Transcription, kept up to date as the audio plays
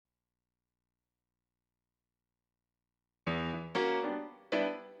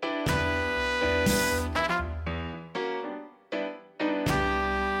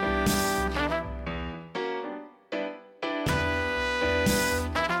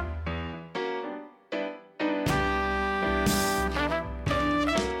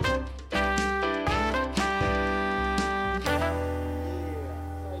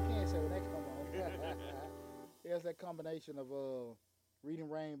combination of Reading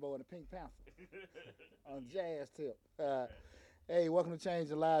Rainbow and the Pink Panther on jazz tip. Hey, welcome to Change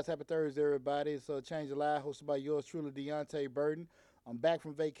the Lives. Happy Thursday, everybody. It's Change the Lives, hosted by yours truly, Deontay Burton. I'm back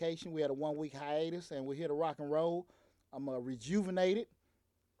from vacation. We had a 1 week hiatus, and we're here to rock and roll. I'm rejuvenated.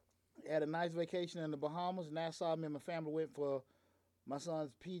 Had a nice vacation in the Bahamas. Nassau, me and my family went for my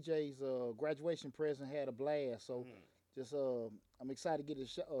son's PJ's graduation present. Had a blast. So just I'm excited to get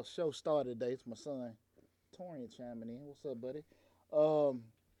the show started today. It's my son, Torian, chiming in. What's up, buddy?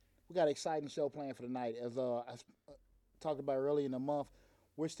 We got an exciting show planned for tonight. As I talked about earlier in the month,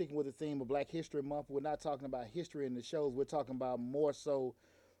 we're sticking with the theme of Black History Month. We're not talking about history in the shows. We're talking about more so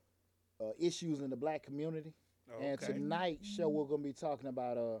issues in the black community. Okay. And tonight's show, we're going to be talking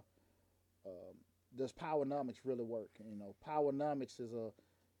about does powernomics really work? You know, powernomics is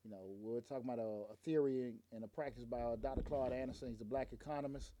we're talking about a theory and a practice by Dr. Claude Anderson. He's a black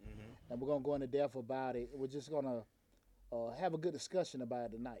economist, and we're going to go into depth about it. We're just going to have a good discussion about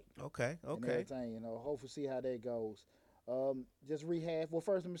it tonight. Okay. And everything, hopefully see how that goes. Just rehab. Well,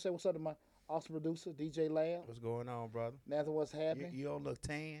 first let me say what's up to my awesome producer, DJ Lab. What's going on, brother? Nothing, what's happening? You don't look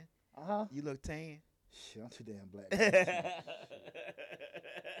tan. Uh-huh. You look tan. Shit, I'm too damn black.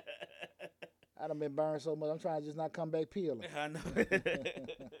 I done been burned so much, I'm trying to just not come back peeling. I know.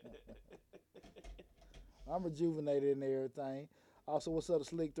 I'm rejuvenated and everything. Also, what's up to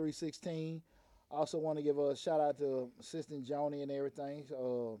Slick 316? Also want to give a shout out to Assistant Joni and everything.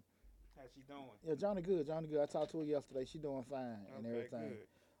 How's she doing? Yeah, Johnny good. I talked to her yesterday. She doing fine and everything.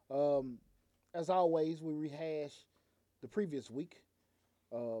 Good. As always, we rehash the previous week.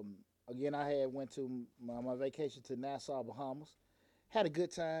 Again, I went to my vacation to Nassau, Bahamas. Had a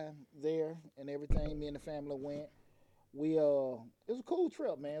good time there and everything. Me and the family went. It was a cool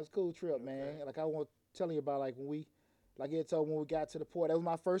trip, man. It was a cool trip, man. Like I was telling you about, like when we got to the port. That was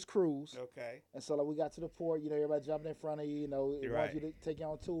my first cruise. Okay. And so like we got to the port, everybody jumping in front of you, they want you to take you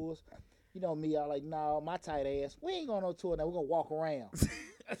on tours. You know me, I like, no, my tight ass, we ain't going on tour now, we're gonna walk around.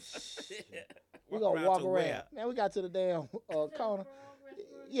 We're gonna walk around. Man, we got to the damn corner.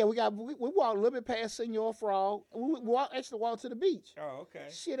 Yeah, we walked a little bit past Senor Frog. We actually walked to the beach. Oh, okay.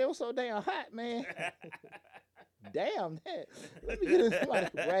 Shit, it was so damn hot, man. Damn that. Let me get in somebody's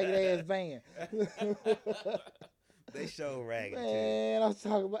ragged ass van. They show ragged. Man, I was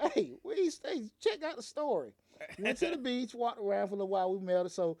talking about, hey, where you stay? Check out the story. Went to the beach, walked around for a little while. We met.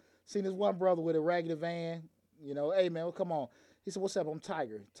 So seen this one brother with a ragged van. Hey man, well, come on. He said, "What's up? I'm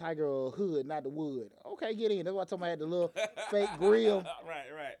Tiger. Tiger Hood, not the Wood." Okay, get in. That's why I told him I had the little fake grill.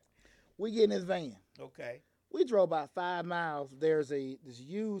 Right. We get in this van. Okay. We drove about 5 miles. There's this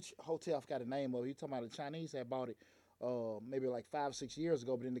huge hotel. I forgot the name of it. You talking about the Chinese had bought it maybe like 5 or 6 years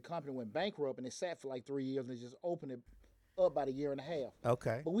ago, but then the company went bankrupt and it sat for like 3 years and they just opened it up about a year and a half.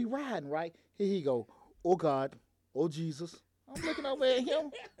 Okay. But we riding, right? Here he go. Oh God. Oh Jesus. I'm looking over at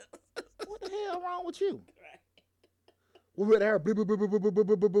him. What the hell wrong with you? We're there.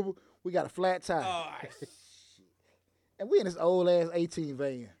 We got a flat tire. Oh, and we in this old ass 18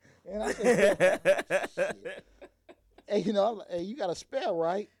 van. And I said, hey, I'm like, hey, you got a spare,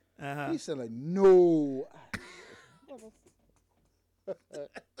 right? He said, like, no.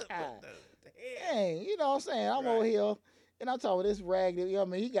 Dang, you know what I'm saying? I'm over here, and I'm talking this ragged,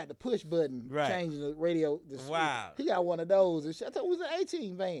 he got the push button, changing the radio. Wow. He got one of those. And shit. I thought it was an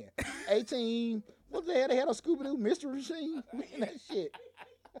 18 van. 18, what the hell? They had a Scooby-Doo mystery machine? Man, that shit.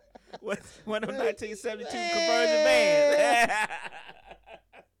 One of them 1972 conversion vans.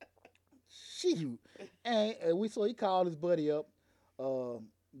 Shoot. And so he called his buddy up,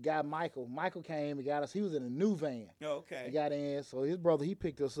 guy Michael. Michael came and got us. He was in a new van. Okay. He got in. So his brother, he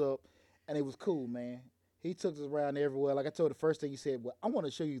picked us up, and it was cool, man. He took us around everywhere. Like I told the first thing he said, well, I want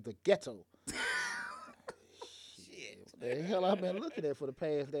to show you the ghetto. Shit. What the hell I've been looking at for the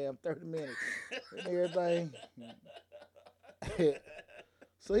past damn 30 minutes and everything.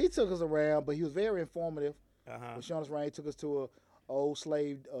 So he took us around, but he was very informative. When showing us around, he took us to a old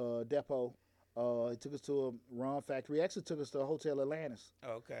slave depot. He took us to a rum factory. He actually took us to a Hotel Atlantis.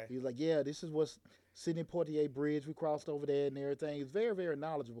 Okay. He was like, yeah, this is what's Sidney Poitier Bridge. We crossed over there and everything. He was very, very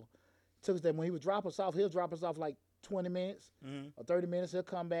knowledgeable. Took us there. When he would drop us off, he'll drop us off like 20 minutes or 30 minutes. He'll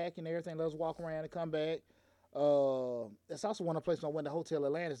come back and everything. Let us walk around and come back. That's also one of the places when I went to Hotel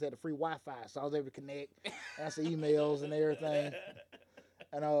Atlantis that had the free Wi-Fi. So I was able to connect, answer emails and everything.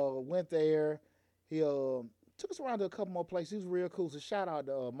 And went there. He took us around to a couple more places. He was real cool. So shout out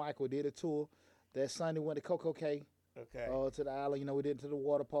to Michael. Did a tour. That Sunday went to Coco Cay. Okay. To the island. We did to the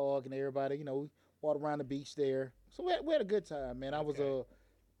water park and everybody. We walked around the beach there. So we had a good time, man.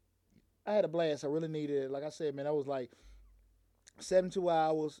 I had a blast. I really needed it. Like I said, man, I was like 72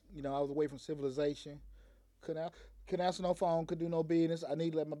 hours. I was away from civilization. couldn't answer no phone, could do no business. I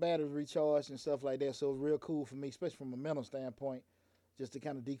need to let my batteries recharge and stuff like that. So it was real cool for me, especially from a mental standpoint, just to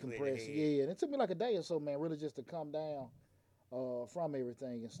kind of decompress. Yeah, and it took me like a day or so, man, really just to come down from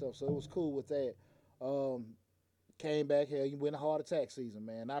everything and stuff. So it was cool with that. Um, Came back here, you went a heart attack season,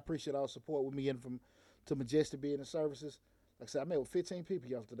 man. I appreciate all the support with me getting from to Majestic Business Services. Like I said, I met with 15 people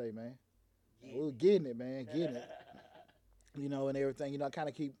yesterday, man. We were getting it, man, getting it. And everything. I kind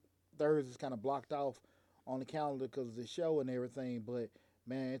of keep Thursdays kind of blocked off on the calendar because of the show and everything. But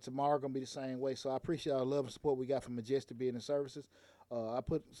man, tomorrow gonna be the same way. So I appreciate all the love and support we got from Majestic Business Services. I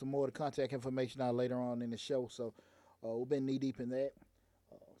put some more of the contact information out later on in the show. So we've been knee deep in that.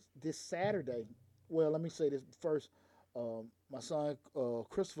 This Saturday, well, let me say this first. My son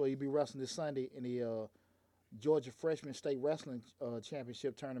Christopher, he'll be wrestling this Sunday in the Georgia Freshman State Wrestling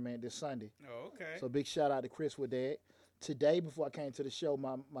Championship tournament this Sunday. Oh, okay. So big shout out to Chris with that. Today, before I came to the show,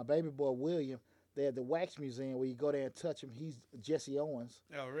 my baby boy William, they had the Wax Museum where you go there and touch him. He's Jesse Owens.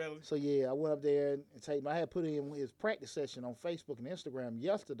 Oh, really? So yeah, I went up there and taped him. I had put in his practice session on Facebook and Instagram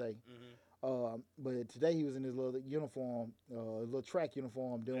yesterday. But today he was in his little uniform, little track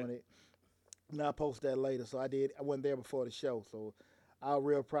uniform doing it. And I'll post that later. So I went there before the show. So I'm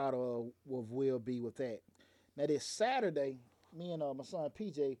real proud of Will be with that. Now this Saturday, me and my son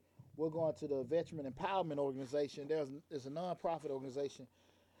PJ, we're going to the Veteran Empowerment Organization. There's a nonprofit organization.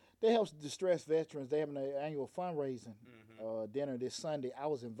 They help distressed veterans. They have an annual fundraising dinner this Sunday. I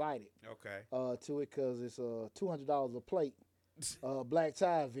was invited to it because it's $200 a plate. Black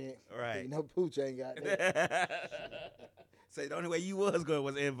tie event. Right. Pooch ain't got that. So the only way you was going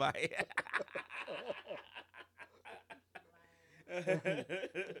was invite.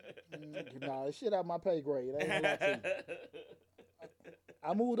 Nah, this shit out my pay grade. I ain't gonna lie to you.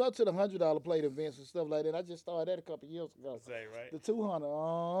 I moved up to the $100 plate events and stuff like that. I just started that a couple years ago. Say, right? The 200,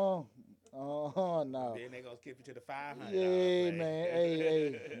 no. Then they gonna skip you to the 500. Yeah, man.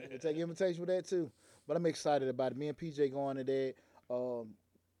 Hey, we'll take invitation with that too. But I'm excited about it. Me and PJ going to that.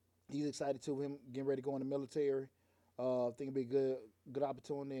 He's excited too. Him getting ready to go in the military. I think it'll be a good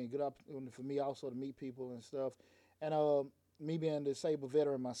opportunity and good opportunity for me also to meet people and stuff. And me being a disabled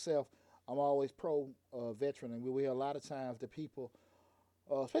veteran myself, I'm always pro veteran, and we hear a lot of times that people,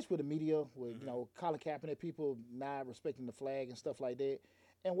 especially with the media, with Colin Kaepernick, people not respecting the flag and stuff like that.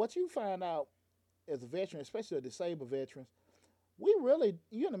 And what you find out as a veteran, especially a disabled veterans,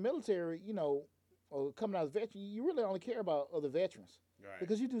 you're in the military, or coming out as a veteran, you really only care about other veterans. Right.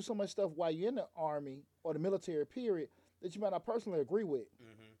 Because you do so much stuff while you're in the Army or the military period that you might not personally agree with.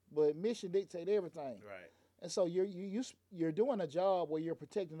 But mission dictate everything. Right. And so you're doing a job where you're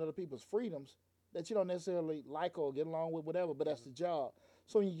protecting other people's freedoms that you don't necessarily like or get along with, whatever, but that's the job.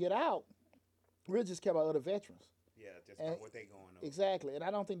 So when you get out, we just care about other veterans. Yeah, just about what they going on. Exactly. And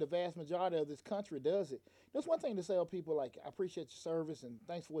I don't think the vast majority of this country does it. There's one thing to tell people, like, I appreciate your service and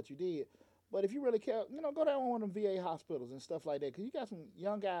thanks for what you did. But if you really care, go down to one of them VA hospitals and stuff like that. Because you got some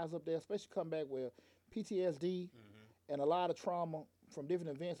young guys up there, especially come back with PTSD and a lot of trauma from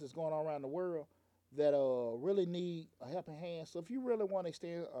different events that's going on around the world that really need a helping hand. So if you really want to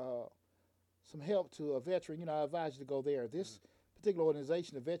extend some help to a veteran, I advise you to go there. This particular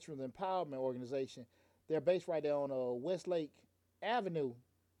organization, the Veterans Empowerment Organization, they're based right there on Westlake Avenue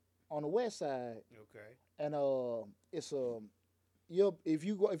on the west side. Okay. And it's if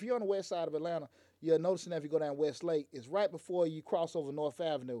you're on the west side of Atlanta, you're noticing that if you go down Westlake, it's right before you cross over North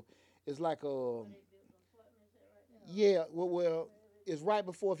Avenue. It's like well, it's right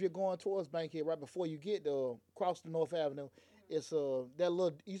before, if you're going towards Bankhead, right before you get cross the North Avenue. It's that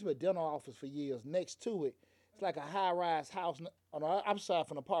little, used to be a dental office for years. Next to it, it's like a high-rise house on the opposite side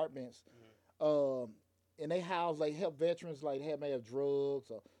from apartments. And they house, help veterans, may have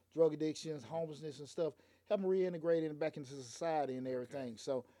drugs or drug addictions, homelessness and stuff, help them reintegrate back into society and everything.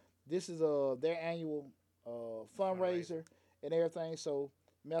 So this is their annual fundraiser and everything. So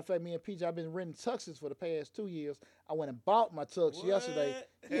matter of fact, me and PJ, I've been renting tuxes for the past 2 years. I went and bought my tux yesterday.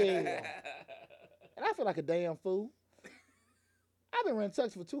 Yeah. And I feel like a damn fool. I've been renting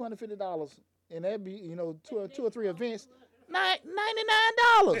tuxes for $250, and that'd be, two or three events. $99.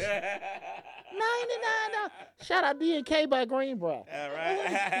 $99. Shout out D&K by Greenbrier. All right.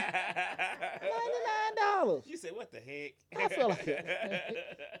 $99. You said, what the heck? I feel like it.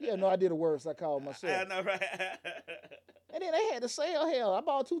 Yeah, no, I did the worst. I called myself. I know, right? And then they had to sale. Hell, I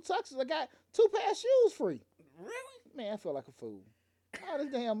bought 2 tuxes. I got 2 pairs of shoes free. Really? Man, I feel like a fool. All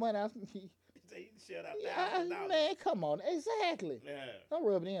this damn money. Shut up. Man, come on. Exactly. Yeah. Don't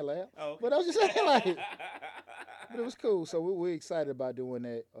rub it in, lad. Oh, okay. But I was just saying, but it was cool. So we're excited about doing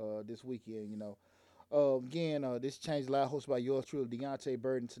that this weekend, Again, this Change Live hosted by yours truly, Deontay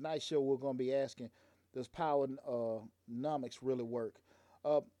Burden. Tonight's show, we're going to be asking does power nomics really work?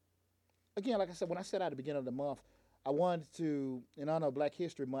 Uh, Again, like I said, when I said at the beginning of the month, I wanted to, in honor of Black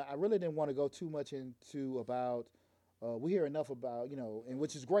History Month, I really didn't want to go too much into about. We hear enough about, and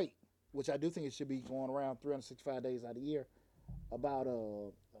which is great, which I do think it should be going around 365 days out of the year about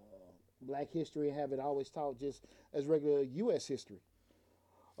Black history and have it always taught just as regular U.S. history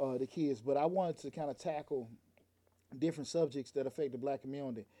the kids. But I wanted to kind of tackle different subjects that affect the Black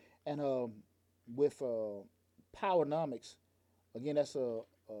community, and with Powernomics, again, that's a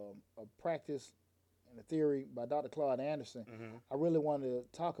practice and a theory by Dr. Claude Anderson. Mm-hmm. I really wanted to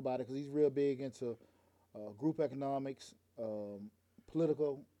talk about it because he's real big into group economics,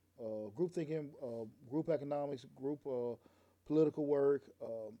 political, group thinking, group economics, group political work,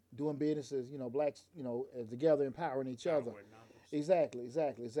 doing businesses, blacks, together empowering each other. Power numbers. Exactly.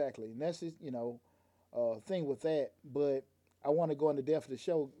 And that's just, thing with that. But I want to go into depth of the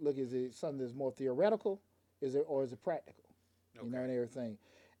show. Look, is it something that's more theoretical? Or is it practical? Okay. And everything.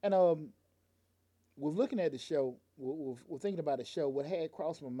 And with looking at the show, with thinking about the show, what had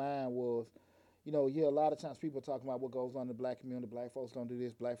crossed my mind was, you hear a lot of times people talking about what goes on in the Black community. Black folks don't do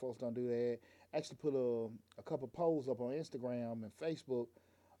this. Black folks don't do that. Actually, put a couple polls up on Instagram and Facebook.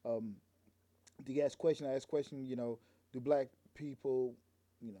 To ask question, do Black people,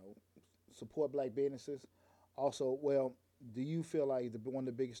 support Black businesses? Also, well, do you feel like one of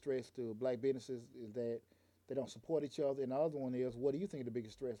the biggest threats to Black businesses is that they don't support each other? And the other one is, what do you think is the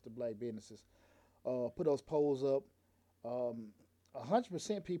biggest threats to Black businesses? Put those polls up.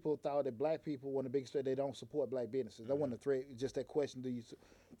 100% people thought that Black people were the biggest threat. They don't support Black businesses. That wasn't a threat. Just that question: do you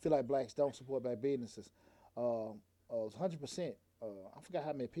feel like Blacks don't support Black businesses? 100%. I forgot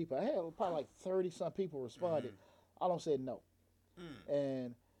how many people. I had probably like 30-some people responded. All of them said no.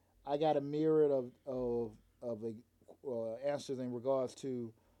 And I got a myriad of answers in regards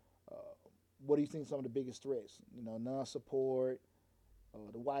to what do you think some of the biggest threats? Non-support,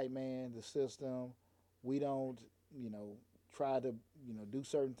 the white man, the system. We don't, try to, do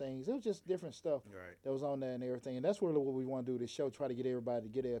certain things. It was just different stuff Right. that was on there and everything. And that's really what we want to do with this show, try to get everybody to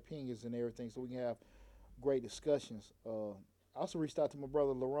get their opinions and everything so we can have great discussions. I also reached out to my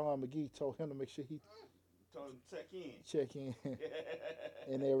brother, LaRon McGee, told him to make sure he Told him to check in. check in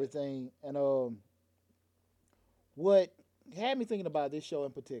and everything. And what had me thinking about this show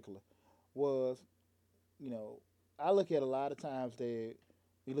in particular was, I look at a lot of times that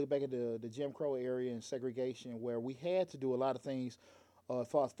we look back at the Jim Crow area and segregation where we had to do a lot of things as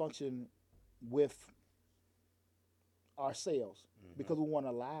far as function with ourselves because we weren't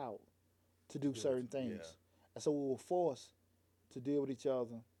allowed to do certain things. Yeah. And so we were forced to deal with each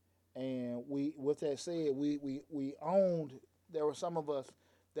other. And with that said, we owned, there were some of us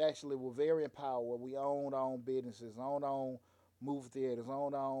that actually were very empowered. We owned our own businesses, owned our own movie theaters,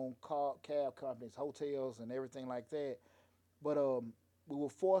 owned our own cab companies, hotels, and everything like that. But we were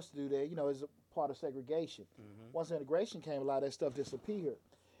forced to do that, as a part of segregation. Once integration came, a lot of that stuff disappeared.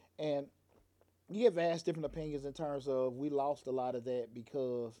 And you get vast different opinions in terms of we lost a lot of that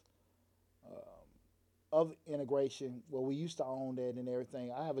because of integration. Well, we used to own that and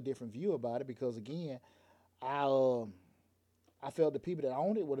everything. I have a different view about it because, again, I felt the people that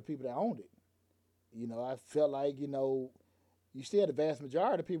owned it were the people that owned it. I felt like, you still had the vast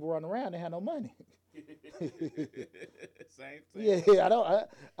majority of people running around that had no money. Same thing. Yeah,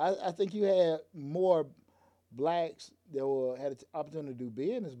 I think you had more blacks that had an opportunity to do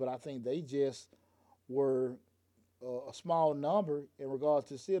business, but I think they just were a small number in regards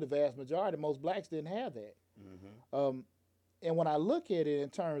to still the vast majority. Most blacks didn't have that. And when I look at it in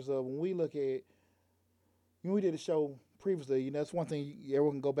terms of when we we did a show previously, that's one thing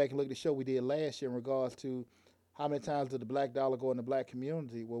everyone can go back and look at the show we did last year in regards to how many times did the black dollar go in the Black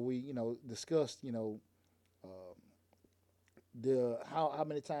community, where we, discussed, how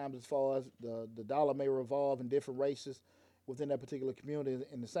many times as far as the dollar may revolve in different races within that particular community,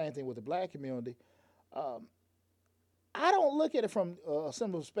 and the same thing with the Black community. I don't look at it from a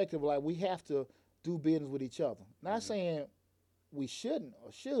simple perspective like we have to do business with each other. Not saying we shouldn't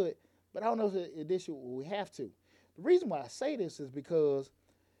or should, but I don't know if it's an issue we have to. The reason why I say this is because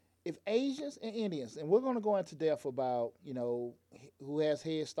if Asians and Indians, and we're going to go into depth about, who has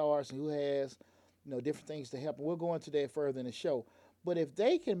head starts and who has, different things to help, and we'll go into that further in the show. But if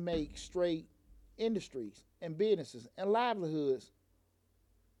they can make straight industries and businesses and livelihoods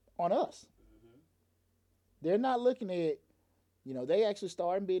on us, they're not looking at, they actually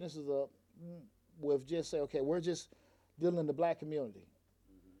starting businesses up with just say, okay, we're just dealing in the Black community.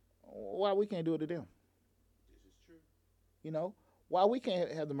 Why we can't do it to them? This is true. Why we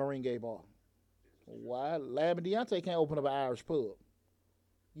can't have the Marine Gay Bar? Why Lab and Deontay can't open up an Irish pub?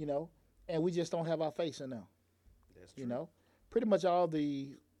 and we just don't have our face in them. That's true. You know, pretty much all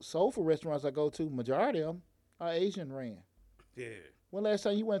the soul food restaurants I go to, majority of them are Asian ran. Yeah. When last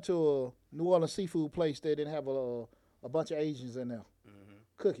time you went to a New Orleans seafood place that didn't have a bunch of Asians in there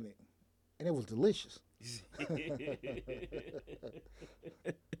cooking it, and it was delicious.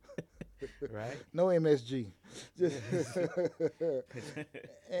 Right. No MSG. Just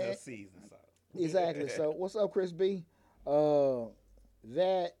No season salt. exactly. So what's up, Chris B?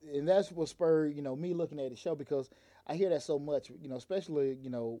 That's what spurred me looking at the show because I hear that so much. Especially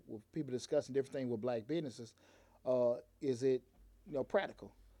with people discussing different things with black businesses. Is it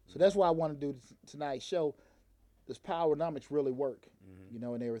practical? So that's why I want to do tonight's show. Does Powernomics really work?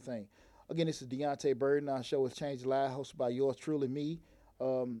 And everything. Again, this is Deontay Burden. Our show is Change the Live, hosted by yours truly, me.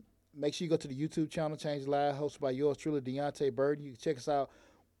 Make sure you go to the YouTube channel, Change the Live, hosted by yours truly, Deontay Burden. You can check us out.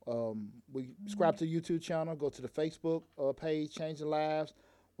 We subscribe to the YouTube channel, go to the Facebook page, Change the Lives.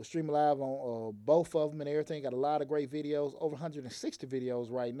 We're streaming live on both of them and everything. Got a lot of great videos, over 160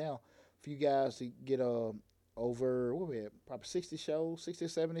 videos right now for you guys to get over, what we at, probably 60 shows, 60 or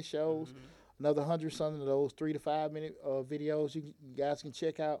 70 shows. Another 100 something of those 3 to 5 minute videos you guys can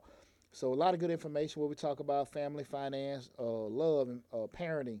check out. So a lot of good information where we talk about family, finance, love, and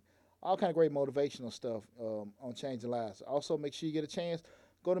parenting, all kind of great motivational stuff on Changing Lives. Also, make sure you get a chance,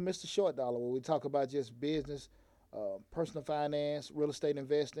 go to Mr. Short Dollar where we talk about just business, personal finance, real estate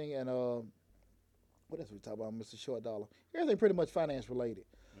investing, and what else we talk about, Mr. Short Dollar? Everything pretty much finance related.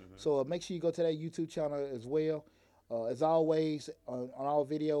 So make sure you go to that YouTube channel as well. As always, on all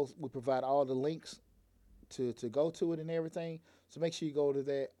videos, we provide all the links to go to it and everything. So make sure you go to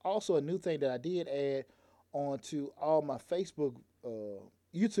that. Also, a new thing that I did add onto all my Facebook,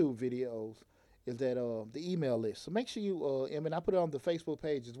 YouTube videos is that the email list. So make sure you, I put it on the Facebook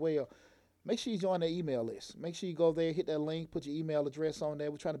page as well. Make sure you join the email list. Make sure you go there, hit that link, put your email address on there.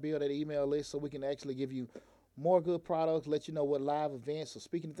 We're trying to build that email list so we can actually give you more good products, let you know what live events or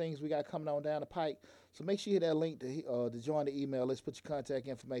speaking of things we got coming on down the pike. So make sure you hit that link to join the email list. Put your contact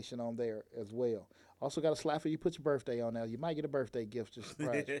information on there as well. Also got a slide for you. Put your birthday on there. You might get a birthday gift to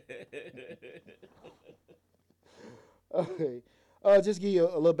surprise you. Okay. Just give you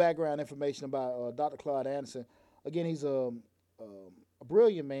a little background information about Dr. Claude Anderson. Again, he's a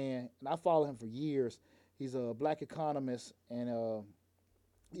brilliant man, and I follow him for years. He's a black economist, and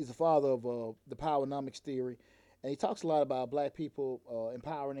he's the father of the Powernomics theory. And he talks a lot about black people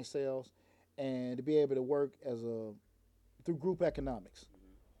empowering themselves and to be able to work through group economics,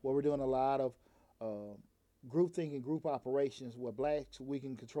 where we're doing a lot of group thinking, group operations, where blacks, we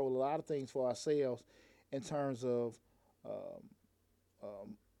can control a lot of things for ourselves in terms of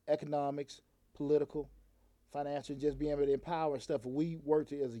economics, political, financial, just being able to empower stuff. If we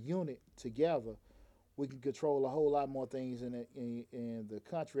work as a unit together, we can control a whole lot more things in the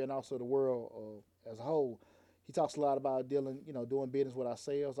country and also the world as a whole. He talks a lot about doing business with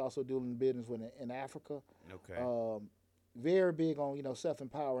ourselves, also doing business in Africa. Okay. Very big on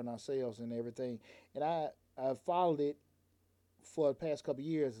self-empowering ourselves and everything. And I followed it for the past couple of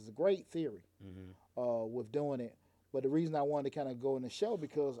years. It's a great theory with doing it. But the reason I wanted to kind of go in the show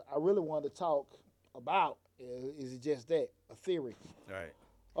because I really wanted to talk about is it just that, a theory. All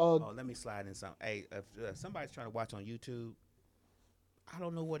right. Let me slide in something. Hey, if somebody's trying to watch on YouTube, I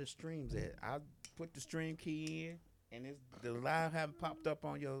don't know where the stream's at. I put the stream key in, and the live haven't popped up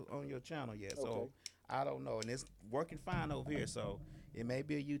on your channel yet. So Okay. I don't know, and it's working fine over here. So it may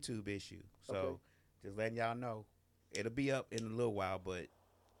be a YouTube issue. So Okay. just letting y'all know, it'll be up in a little while, but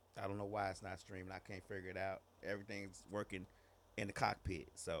I don't know why it's not streaming. I can't figure it out. Everything's working in the cockpit,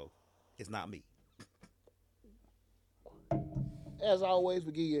 so it's not me. As always,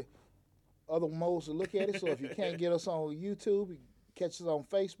 we give you other modes to look at it. So if you can't get us on YouTube, you catch us on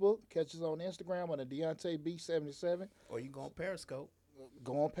Facebook, catch us on Instagram on the Deontay B77. Or you can go on Periscope,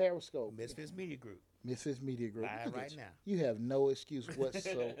 Go on Periscope. Misfits Media Group. Misfits Media Group. Live Look at right you. now. You have no excuse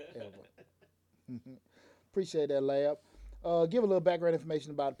whatsoever. Appreciate that, Lab. Give a little background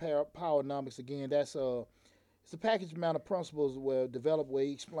information about Powernomics again. That's it's a packaged amount of principles developed where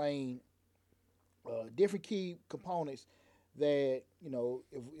he explain different key components that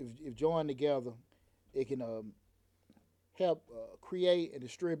if joined together, it can help create and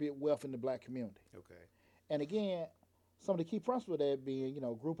distribute wealth in the black community. Okay. And again, some of the key principles of that being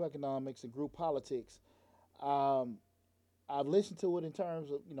group economics and group politics. I've listened to it in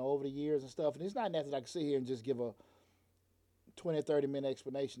terms of over the years and stuff, and it's not nothing I can sit here and just give a 20 or 30 minute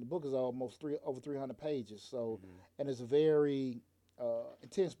explanation. The book is almost over 300 pages, so and it's a very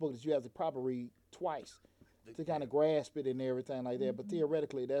intense book that you have to probably read twice to kind of grasp it and everything like that. But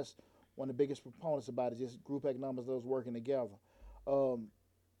theoretically, that's one of the biggest proponents about it, just group economics, those working together.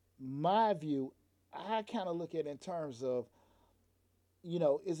 my view, I kind of look at it in terms of,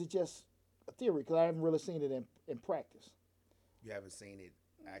 is it just a theory? Because I haven't really seen it in practice. You haven't seen it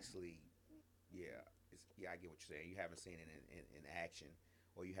actually. Yeah, yeah, I get what you're saying. You haven't seen it in action,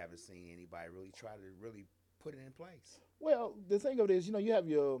 or you haven't seen anybody really try to really put it in place. Well, the thing of it is, you have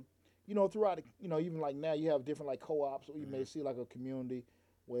your, throughout, even like now, you have different like co-ops, or you may see like a community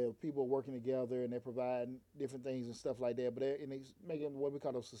where people are working together and they're providing different things and stuff like that. But they're making what we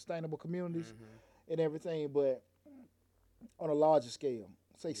call those sustainable communities and everything. But on a larger scale,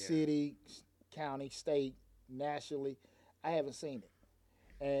 say city, county, state, nationally, I haven't seen it.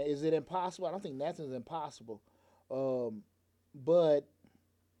 And is it impossible? I don't think nothing's impossible. But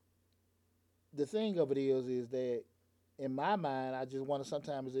the thing of it is that in my mind, I just wonder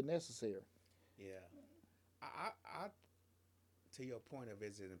sometimes is it necessary? Yeah, I to your point of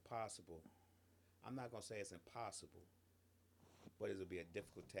is it impossible? I'm not gonna say it's impossible, but it'll be a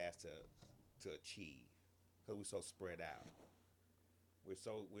difficult task to achieve because we're so spread out. We're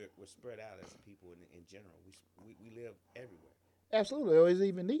spread out as people in general. We live everywhere. Absolutely, or is it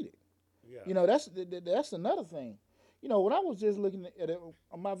even needed? Yeah. That's another thing. When I was just looking at it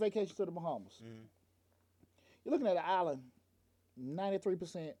on my vacation to the Bahamas, you're looking at an island,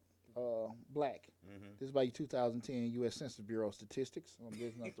 93% black. This is by your 2010 U.S. Census Bureau statistics. I'm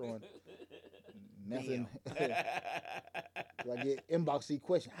just not throwing nothing. I get inbox these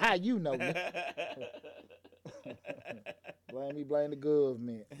questions. How you know? Blame the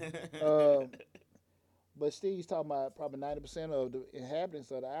government. But Steve's talking about probably 90% of the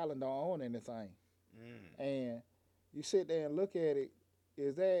inhabitants of the island don't own anything. And you sit there and look at it,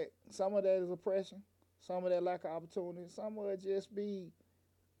 is that some of that is oppression, some of that lack of opportunity, some of it just be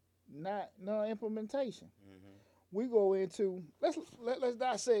no implementation. We go into let's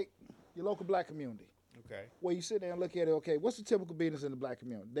dissect your local black community. Okay. Where you sit there and look at it, okay, what's the typical business in the black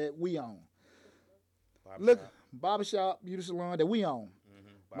community that we own? Barbershop, beauty salon that we own.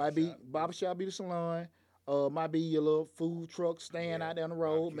 Might be barbershop, beauty salon. Might be your little food truck stand out down the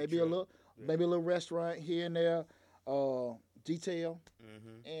road. Maybe a little restaurant here and there. Detail,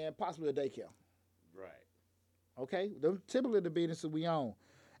 and possibly a daycare. Right. Okay, those typically the businesses we own,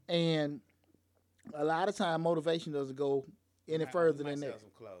 and a lot of time motivation doesn't go any further than that. Might sell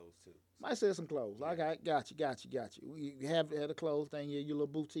some clothes too. Might sell some clothes. Like I got you. You have a clothes thing, your little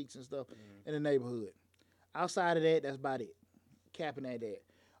boutiques and stuff in the neighborhood. Outside of that, that's about it. Capping at that.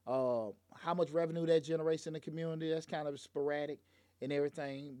 How much revenue that generates in the community, that's kind of sporadic and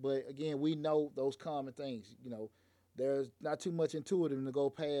everything. But again, we know those common things. There's not too much intuitive to go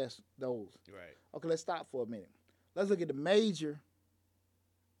past those. Right. Okay, let's stop for a minute. Let's look at the major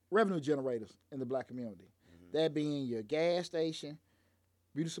revenue generators in the black community. That being your gas station,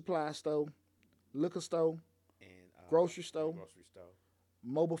 beauty supply store, liquor store, and grocery store,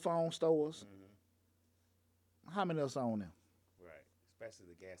 mobile phone stores. How many else own them? Right. Especially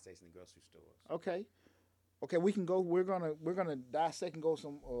the gas station and grocery stores. Okay, we can go. We're gonna dissect and go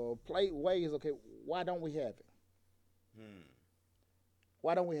some ways. Okay, why don't we have it?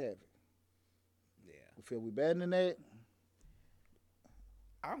 Why don't we have it? Yeah. We feel we better than that.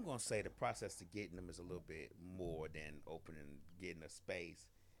 I'm gonna say the process to getting them is a little bit more than getting a space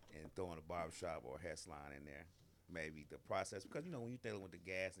and throwing a barbershop or a hair salon in there. Maybe the process, because when you're dealing with the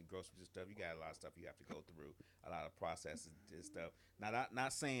gas and groceries and stuff, you got a lot of stuff you have to go through, a lot of processes and stuff. Now,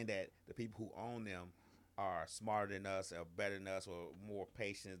 not saying that the people who own them are smarter than us or better than us or more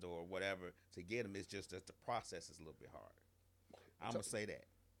patient or whatever to get them. It's just that the process is a little bit hard. I'm gonna say that.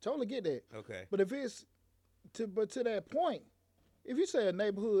 Totally get that. Okay. But if it's to that point, if you say a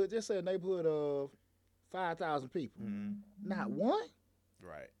neighborhood, just say a neighborhood of 5,000 people, not one,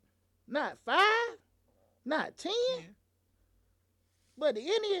 right? Not 5, not 10, but the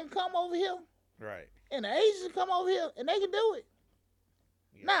Indian come over here, right? And the Asians come over here, and they can do it.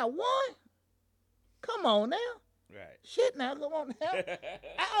 Yeah. Not one. Come on now. Right. Shit now, come on now.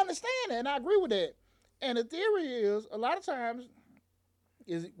 I understand that, and I agree with that. And the theory is, a lot of times,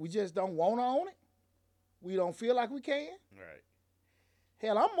 is we just don't want to own it. We don't feel like we can. Right.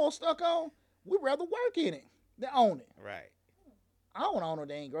 Hell, I'm more stuck on, we'd rather work in it than own it. Right. I don't want to own no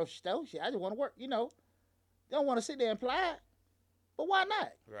dang grocery store. Shit, I just want to work, They don't want to sit there and apply it. But why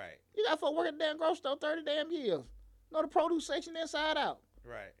not? Right. You got folks working at the damn grocery store 30 damn years. Know the produce section inside out.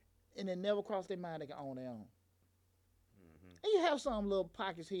 Right. And it never crossed their mind they can own their own. And you have some little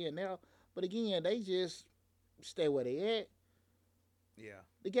pockets here and there, but again, they just stay where they at. Yeah.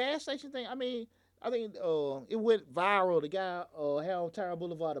 The gas station thing, I think it went viral. The guy had on Tara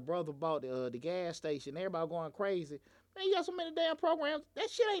Boulevard, the brother bought the gas station. Everybody going crazy. Man, you got so many damn programs. That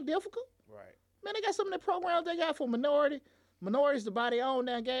shit ain't difficult. Right. Man, they got some of the programs they got for minority minorities to buy their own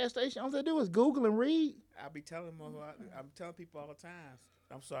damn gas station. All they do is Google and read. I be telling them, I'm telling people all the time.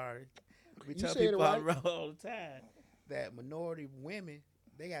 I'm sorry. I be You telling said it people right. all the time that minority women,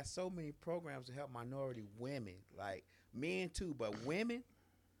 they got so many programs to help minority women, like men too, but women,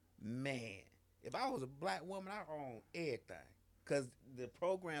 man. If I was a black woman, I own everything. Cause the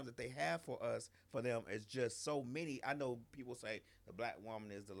programs that they have for them, is just so many. I know people say the black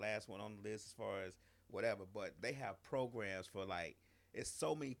woman is the last one on the list as far as whatever, but they have programs for like it's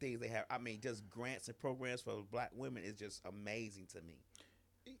so many things they have. I mean, just grants and programs for black women is just amazing to me.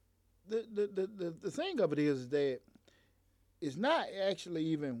 The thing of it is that it's not actually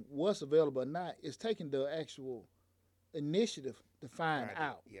even what's available or not. It's taking the actual initiative to find Right.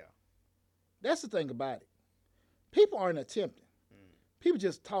 out. Yeah. That's the thing about it. People aren't attempting. Mm. People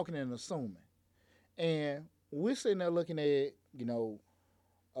just talking and assuming. And we're sitting there looking at,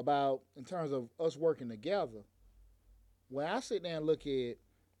 about in terms of us working together. When I sit there and look at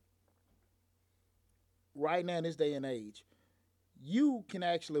right now in this day and age, you can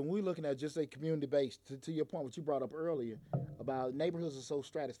actually, when we're looking at just a community based, to your point, what you brought up earlier about neighborhoods are so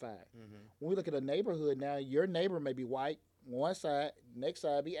stratified. Mm-hmm. When we look at a neighborhood now, your neighbor may be white, one side, next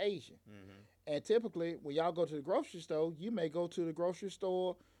side be Asian. Mm-hmm. And typically, when y'all go to the grocery store, you may go to the grocery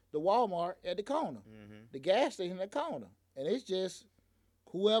store, the Walmart at the corner, Mm-hmm. the gas station at the corner. And it's just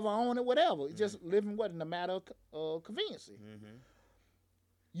whoever own it, whatever. It's just living what in a matter of convenience. Mm-hmm.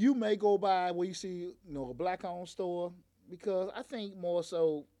 You may go by where you see, a black owned store, because I think more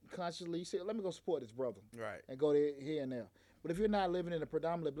so consciously you say, let me go support this brother Right. and go there, here and there. But if you're not living in a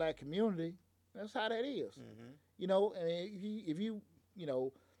predominantly black community, that's how that is. Mm-hmm. And if you,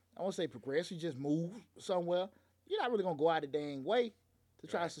 I won't say progress, you just move somewhere, you're not really going to go out the dang way to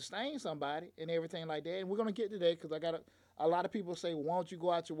try to Right. sustain somebody and everything like that. And we're going to get to that because I got a lot of people say, well, why don't you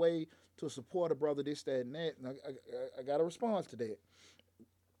go out your way to support a brother, this, that, and that. And I got a response to that.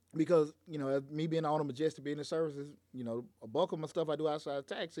 Because, me being on a Majestic Business Services, a bulk of my stuff I do outside of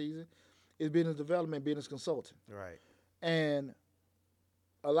tax season is business development, business consulting. Right. And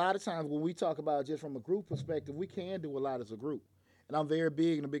a lot of times when we talk about just from a group perspective, we can do a lot as a group. And I'm very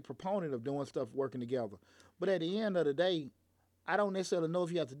big and a big proponent of doing stuff working together. But at the end of the day, I don't necessarily know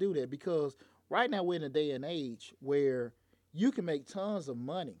if you have to do that because right now we're in a day and age where you can make tons of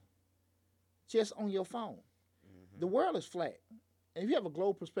money just on your phone. Mm-hmm. The world is flat. And if you have a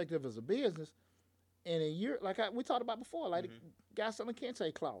global perspective as a business, and you're like we talked about before, like Mm-hmm. the guy selling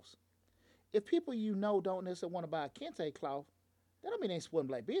kente cloths. If people don't necessarily want to buy a kente cloth, that don't mean they ain't supporting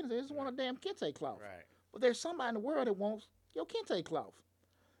black business. They just want a damn kente cloth. Right. But there's somebody in the world that wants your kente cloth.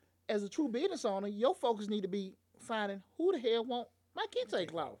 As a true business owner, your focus need to be finding who the hell want my kente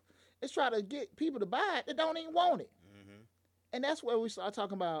cloth. Let's try to get people to buy it that don't even want it. Mm-hmm. And that's where we start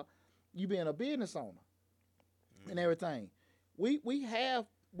talking about you being a business owner Mm-hmm. and everything. We're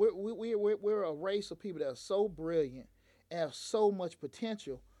a race of people that are so brilliant and have so much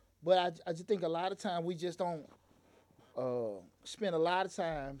potential, but I just think a lot of times we just don't spend a lot of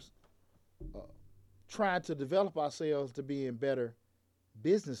times trying to develop ourselves to being better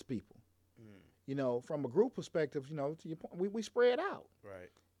business people. Mm. From a group perspective, to your point, we spread out. Right.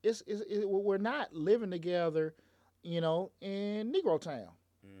 We're not living together, in Negro Town.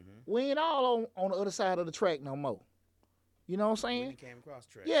 Mm-hmm. We ain't all on the other side of the track no more. You know what I'm saying? When you came across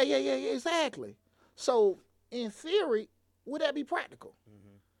track. Yeah, exactly. So, in theory, would that be practical?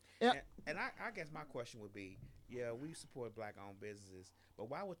 Mm-hmm. Yeah. And I guess my question would be, yeah, we support black-owned businesses, but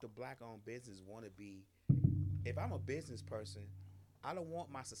why would the black-owned business want to be? If I'm a business person, I don't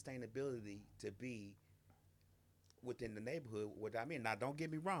want my sustainability to be within the neighborhood. What I mean, now don't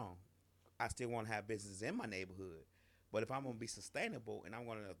get me wrong, I still want to have businesses in my neighborhood, but if I'm going to be sustainable and I'm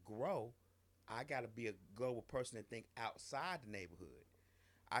going to grow, I got to be a global person and think outside the neighborhood.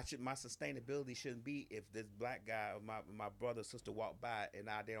 My sustainability shouldn't be if this black guy or my brother or sister walk by and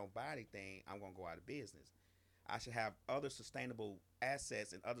they don't buy anything, I'm gonna go out of business. I should have other sustainable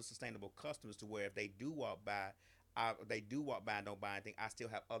assets and other sustainable customers to where if they do walk by and don't buy anything, I still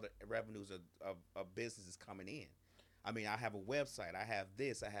have other revenues of businesses coming in. I mean, I have a website, I have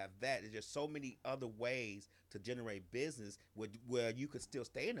this, I have that. There's just so many other ways to generate business where you could still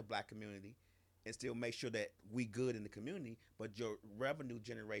stay in the black community and still make sure that we good in the community, but your revenue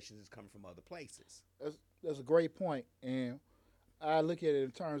generation is coming from other places. That's a great point, and I look at it in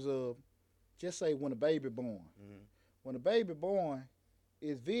terms of just say when a baby born. Mm-hmm. When a baby born,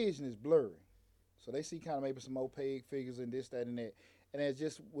 his vision is blurry, so they see kind of maybe some opaque figures and this, that, and that, and it's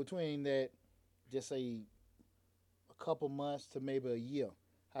just between that, just say a couple months to maybe a year,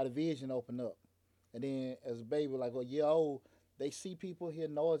 how the vision open up, and then as a baby like a year old, They see people, hear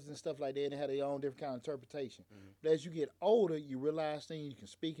noises and stuff like that, and they have their own different kind of interpretation. Mhm. But as you get older, you realize things, you can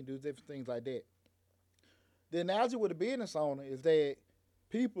speak and do different things like that. The analogy with a business owner is that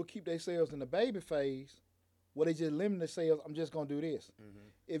people keep themselves in the baby phase where they just limit themselves, I'm just going to do this.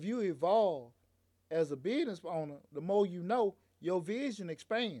 Mhm. If you evolve as a business owner, the more you know, your vision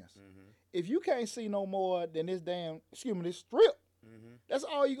expands. Mhm. If you can't see no more than this this strip, Mhm. that's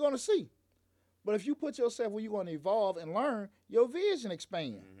all you're going to see. But if you put yourself where you're going to evolve and learn, your vision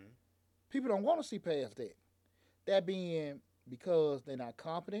expands. Mhm. People don't want to see past that. That being because they're not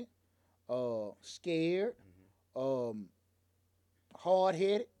competent, scared,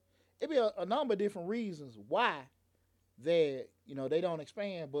 hard-headed. It be a number of different reasons why they don't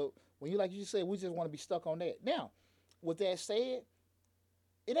expand. But when like you said, we just want to be stuck on that. Now, with that said,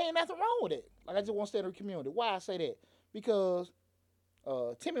 it ain't nothing wrong with it. Like I just want to stay in the community. Why I say that? Because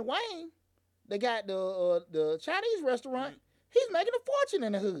Timmy Wayne, they got the Chinese restaurant. He's making a fortune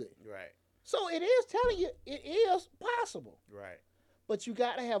in the hood. Right. So it is telling you it is possible. Right. But you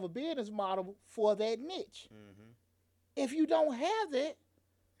got to have a business model for that niche. Mhm. If you don't have that,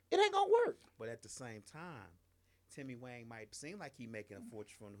 it ain't gonna work. But at the same time, Timmy Wayne might seem like he making a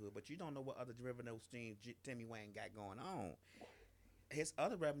fortune from the hood, but you don't know what other revenue streams Timmy Wayne got going on. His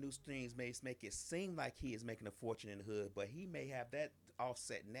other revenue streams may make it seem like he is making a fortune in the hood, but he may have that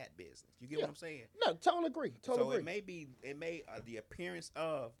offsetting that business. You get Yeah. what I'm saying? No, totally agree. Totally So agree. it may the appearance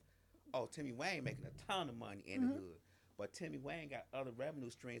of, oh, Timmy Wayne making a ton of money in the hood, but Timmy Wayne got other revenue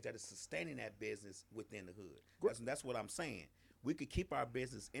streams that is sustaining that business within the hood. That's what I'm saying. We could keep our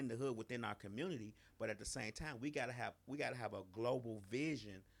business in the hood within our community, but at the same time, we gotta have a global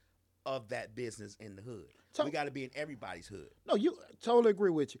vision of that business in the hood. So- We got to be in everybody's hood. No, you totally agree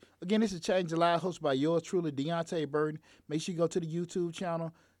with you. Again, this is Change the Live, hosted by yours truly, Deontay Burton. Make sure you go to the YouTube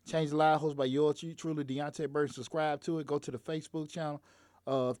channel, Change the Live, hosted by yours truly, Deontay Burton. Subscribe to it. Go to the Facebook channel,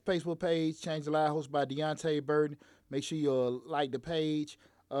 Facebook page, Change the Live, hosted by Deontay Burton. Make sure you like the page.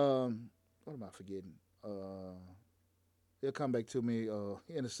 What am I forgetting? It'll come back to me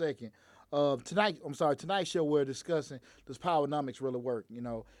in a second. Tonight's show we're discussing, does Powernomics really work?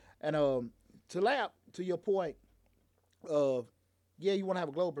 And to your point of, yeah, you want to have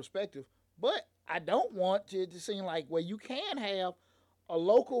a global perspective, but I don't want it to seem like where you can have a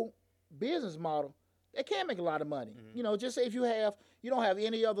local business model that can make a lot of money. Just say if you don't have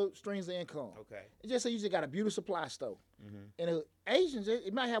any other streams of income. Okay. Just say you just got a beauty supply store. Mm-hmm. And Asians,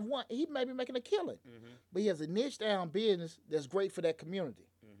 it might have one. He may be making a killing, but he has a niche down business that's great for that community.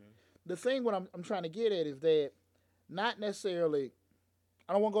 The thing what I'm trying to get at is that not necessarily,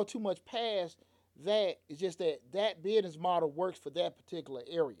 I don't want to go too much past that. It's just that business model works for that particular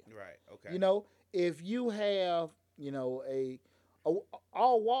area. Right. Okay. If you have, you've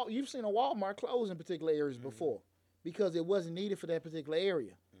seen a Walmart close in particular areas before because it wasn't needed for that particular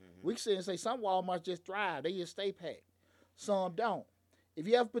area. We can sit and say some Walmarts just thrive. They just stay packed. Some don't. If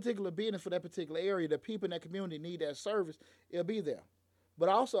you have a particular business for that particular area, the people in that community need that service, it'll be there. But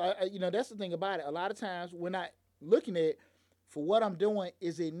also, that's the thing about it. A lot of times we're not looking at, for what I'm doing,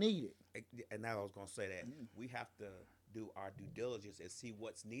 is it needed? And now I was going to say that we have to do our due diligence and see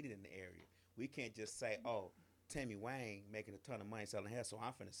what's needed in the area. We can't just say, oh, Timmy Wayne making a ton of money selling hair, so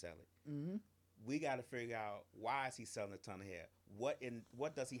I'm finna sell it. We got to figure out, why is he selling a ton of hair?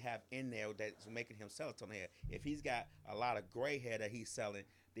 What does he have in there that's making him sell a ton of hair? If he's got a lot of gray hair that he's selling,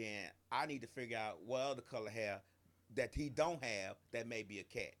 then I need to figure out what other color hair that he don't have that may be a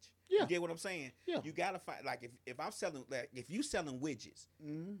catch. Yeah. You get what I'm saying? Yeah. You gotta find, like, if I'm selling, like, if you selling widgets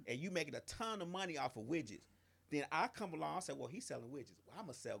and you making a ton of money off of widgets, then I come along and say, well, he's selling widgets. Well, I'm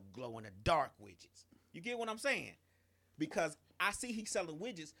gonna sell glow in the dark widgets. You get what I'm saying? Because I see he's selling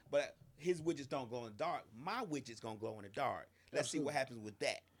widgets, but his widgets don't glow in the dark. My widgets gonna glow in the dark. Let's see what happens with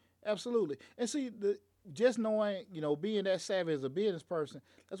that. Absolutely. And see, just knowing, being that savvy as a business person,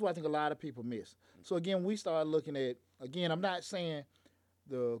 that's what I think a lot of people miss. So again, we start looking at, I'm not saying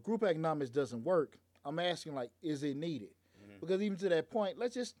the group economics doesn't work. I'm asking, like, is it needed? Because even to that point,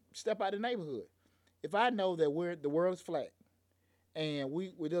 let's just step out of the neighborhood. If I know that the world is flat and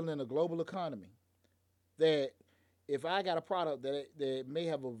we're dealing in a global economy, that if I got a product that may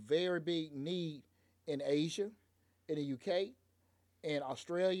have a very big need in Asia, in the UK, in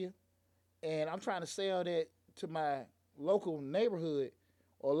Australia, and I'm trying to sell that to my local neighborhood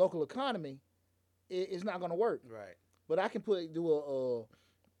or local economy, it's not going to work. Right. But I can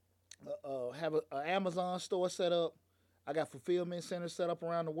have an Amazon store set up. I got fulfillment centers set up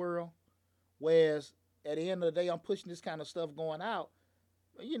around the world. Whereas at the end of the day, I'm pushing this kind of stuff going out.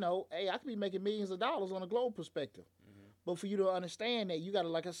 Hey, I could be making millions of dollars on a global perspective. But for you to understand that, you got to,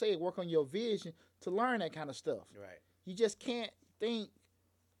 like I said, work on your vision to learn that kind of stuff. Right. you just can't think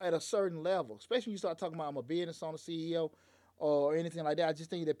at a certain level, especially when you start talking about I'm a business owner, CEO, or anything like that. I just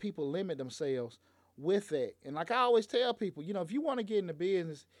think that people limit themselves with that. And like I always tell people, if you want to get into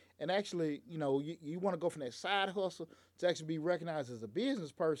business and actually, you want to go from that side hustle to actually be recognized as a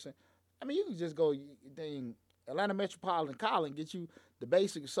business person, I mean, you can just go dang Atlanta Metropolitan College and get you the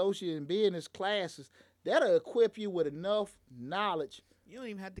basic associate in business classes. That'll equip you with enough knowledge. You don't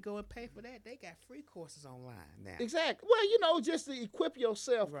even have to go and pay for that. They got free courses online now. Exactly. Well, just to equip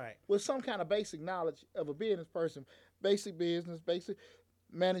yourself with some kind of basic knowledge of a business person, basic business, basic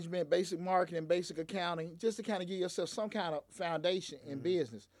management, basic marketing, basic accounting, just to kind of give yourself some kind of foundation in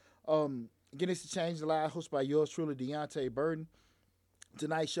business. Again, it's to Change the Lives, hosted by yours truly, Deontay Burden.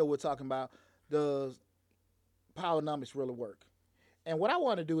 Tonight's show, we're talking about, does Powernomics really work? And what I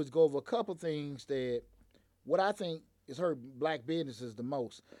want to do is go over a couple things that what I think has hurt black businesses the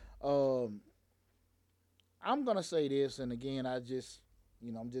most. I'm going to say this, and again, I'm just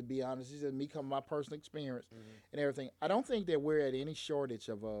being honest. This is me coming from my personal experience and everything. I don't think that we're at any shortage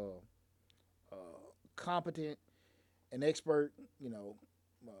of competent and expert,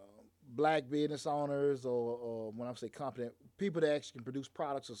 black business owners or when I say competent, people that actually can produce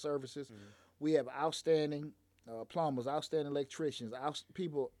products or services. We have outstanding plumbers, outstanding electricians,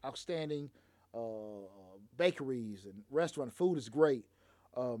 outstanding bakeries and restaurant. Food is great.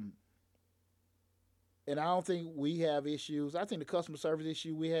 And I don't think we have issues. I think the customer service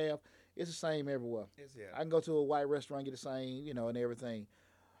issue we have is the same everywhere. I can go to a white restaurant, get the same, and everything.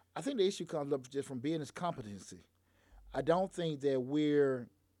 I think the issue comes up just from business competency. I don't think that we're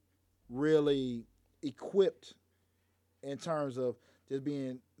really equipped in terms of just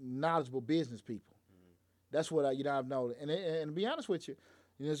being knowledgeable business people. That's what I've noticed. And to be honest with you,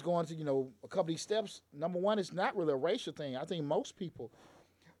 it's going to, a couple of these steps. Number one, it's not really a racial thing. I think most people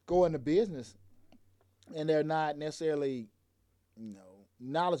go into business and they're not necessarily,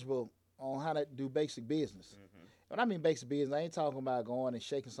 knowledgeable on how to do basic business. When I mean basic business, I ain't talking about going and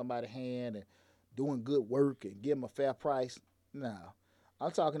shaking somebody's hand and doing good work and give them a fair price. No.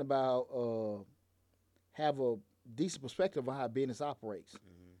 I'm talking about have a decent perspective on how business operates.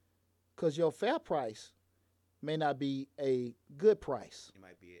 Because your fair price may not be a good price. It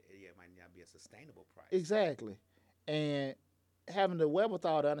might not be a sustainable price. Exactly. And having the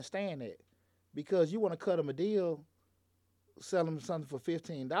wherewithal to understand that. Because you want to cut them a deal, sell them something for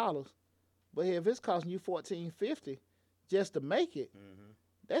 $15, but if it's costing you $14.50 just to make it,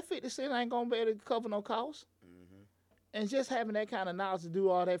 that 50 cents ain't going to be able to cover no cost. And just having that kind of knowledge to do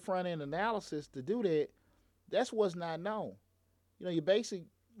all that front-end analysis to do that, that's what's not known. Your basic,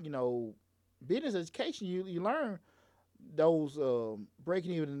 business education, you learn those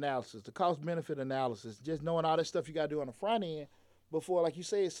breaking even analysis, the cost-benefit analysis, just knowing all that stuff you got to do on the front end before, like you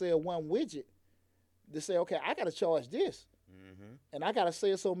said, sell one widget. To say, okay, I got to charge this, and I got to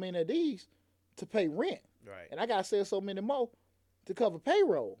sell so many of these to pay rent, and I got to sell so many more to cover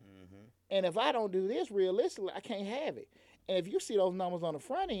payroll. And if I don't do this realistically, I can't have it. And if you see those numbers on the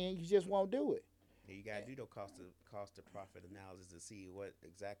front end, you just won't do it. Yeah, you got to do the cost to profit analysis to see what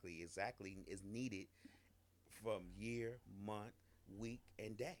exactly is needed from year, month, week,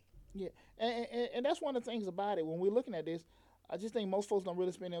 and day. Yeah, and that's one of the things about it. When we're looking at this, I just think most folks don't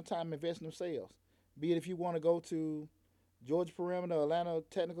really spend their time investing themselves. Be it if you want to go to Georgia Perimeter, Atlanta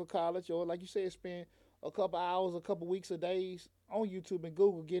Technical College, or like you said, spend a couple hours, a couple weeks or days on YouTube and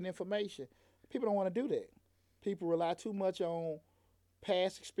Google getting information. People don't want to do that. People rely too much on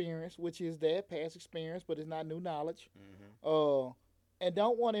past experience, which is that, past experience, but it's not new knowledge, and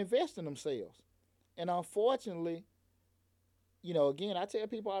don't want to invest in themselves. And unfortunately, again, I tell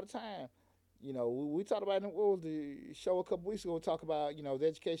people all the time, we talked about what was the show a couple weeks ago. We talked about, the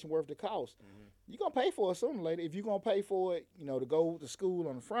education worth the cost. You're going to pay for it sooner or later. If you're going to pay for it, to go to school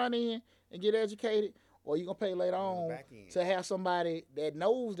on the front end and get educated, or you're going to pay later on to have somebody that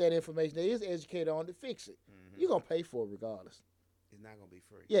knows that information, that is educated on to fix it. You're going to pay for it regardless. It's not going to be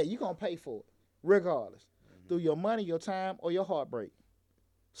free. Yeah, you're going to pay for it regardless. Through your money, your time, or your heartbreak.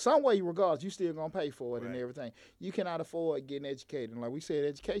 Some way, regardless, you still going to pay for it and everything. You cannot afford getting educated. And like we said,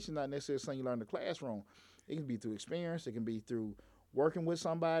 education is not necessarily something you learn in the classroom. It can be through experience. It can be through working with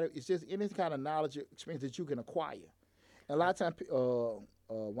somebody. It's just any kind of knowledge or experience that you can acquire. And a lot of times,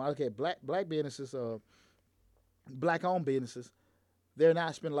 when I look at black businesses, black-owned businesses, they're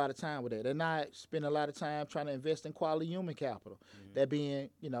not spending a lot of time with that. They're not spending a lot of time trying to invest in quality human capital. That being,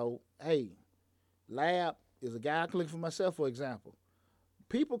 hey, lab is a guy I can look for myself, for example.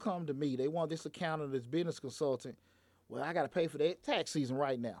 People come to me. They want this accountant, this business consultant. Well, I got to pay for that tax season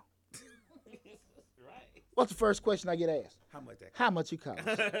right now. What's the first question I get asked? How much that cost? How much you cost?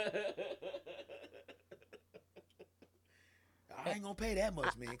 I ain't gonna pay that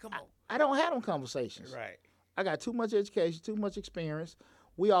much, man. Come on. I don't have them conversations. Right. I got too much education, too much experience.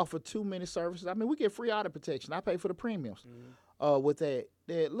 We offer too many services. I mean, we get free audit protection. I pay for the premiums. With that,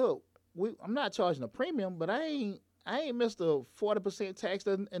 look, I'm not charging a premium, but I ain't Mr. 40% tax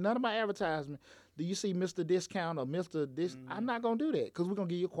in none of my advertisement. Do you see Mr. Discount or Mr. This? I'm not gonna do that because we're gonna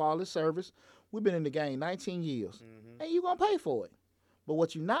give you quality service. We've been in the game 19 years, and you're gonna pay for it. But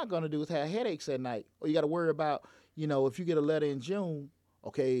what you're not gonna do is have headaches at night, or you got to worry about, if you get a letter in June.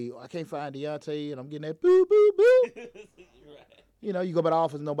 Okay, I can't find Deontay, and I'm getting that boo, boo, boo. Right. You go by the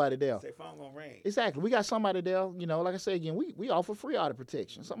office, nobody there. Say phone gonna ring. Exactly. We got somebody there. Like I said again, we offer free audit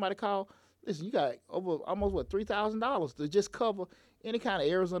protection. Somebody call. Listen, you got over almost $3,000 to just cover any kind of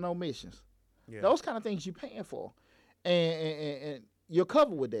errors or omissions. Yeah. Those kind of things you're paying for, and you're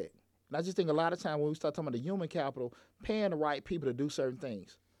covered with that. And I just think a lot of time when we start talking about the human capital, paying the right people to do certain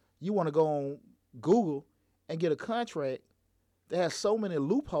things, you want to go on Google and get a contract that has so many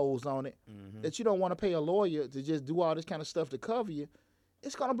loopholes on it that you don't want to pay a lawyer to just do all this kind of stuff to cover you.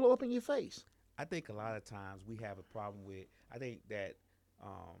 It's going to blow up in your face. I think a lot of times we have a problem with, I think that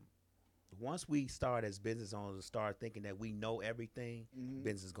once we start as business owners to start thinking that we know everything,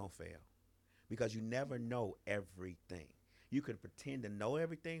 business is going to fail. Because you never know everything. You can pretend to know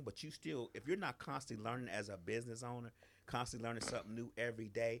everything, but you still, if you're not constantly learning as a business owner, constantly learning something new every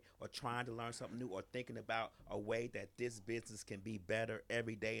day, or trying to learn something new, or thinking about a way that this business can be better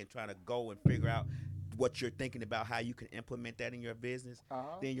every day, and trying to go and figure out what you're thinking about, how you can implement that in your business,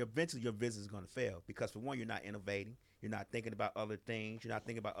 then eventually your business is going to fail. Because for one, you're not innovating. You're not thinking about other things. You're not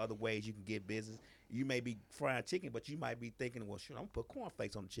thinking about other ways you can get business. You may be frying chicken, but you might be thinking, well, shoot, I'm going to put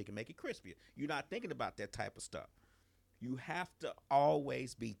cornflakes on the chicken, make it crispier. You're not thinking about that type of stuff. You have to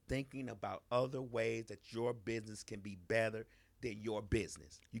always be thinking about other ways that your business can be better than your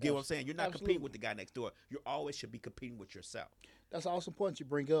business. You get what I'm saying? You're not competing with the guy next door. You always should be competing with yourself. That's an awesome point you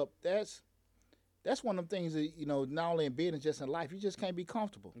bring up. That's one of the things that, not only in business, just in life, you just can't be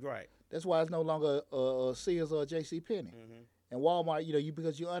comfortable. Right. That's why it's no longer a Sears or a J.C. Penney. And Walmart,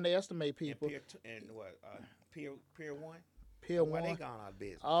 because you underestimate people. Pier 1? Pier 1. Why they gone out of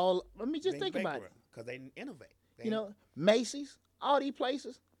business? Let me just think about it. Because they innovate. Macy's, all these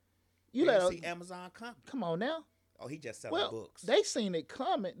places. You let see Amazon come. Come on now. Oh, he just selling books. They seen it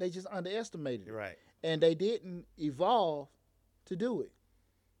coming. They just underestimated it. Right. And they didn't evolve to do it.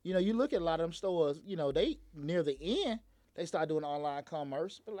 You look at a lot of them stores, they near the end, they start doing online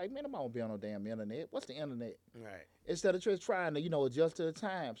commerce. But like, man, I'm not be on no damn internet. What's the internet? Right. Instead of just trying to, adjust to the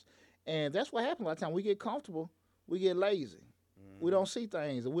times. And that's what happens a lot of times. We get comfortable. We get lazy. We don't see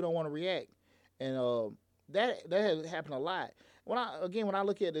things, and we don't want to react. And that has happened a lot. When I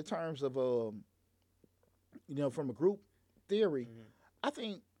look at the terms of, from a group theory, I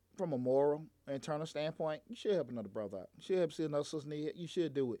think from a moral, internal standpoint, you should help another brother out. You should help see another sister need. You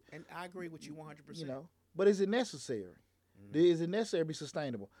should do it. And I agree with you 100%. But is it necessary? Is it necessary to be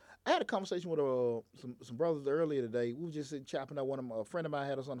sustainable? I had a conversation with some brothers earlier today. We were just chopping up. A friend of mine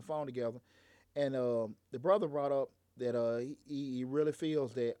had us on the phone together, and the brother brought up that he really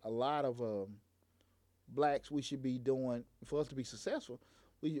feels that a lot of blacks, we should be doing, for us to be successful,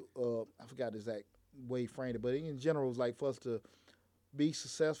 I forgot the exact way he framed it, but in general, it was like for us to be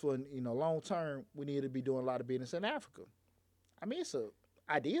successful and long term, we need to be doing a lot of business in Africa. I mean, it's an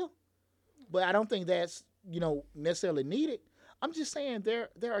idea, but I don't think that's necessarily needed. I'm just saying there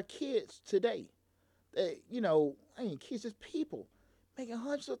are kids today that kids, just people making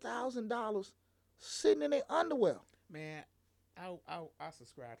hundreds of $1,000s sitting in their underwear. Man, I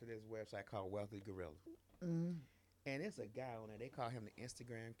subscribe to this website called Wealthy Gorilla. And it's a guy on there. They call him the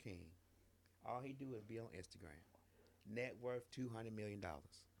Instagram King. All he do is be on Instagram. Net worth $200 million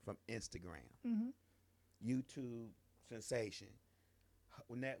from Instagram. YouTube sensation.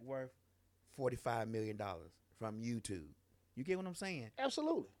 Net worth $45 million from YouTube. You get what I'm saying?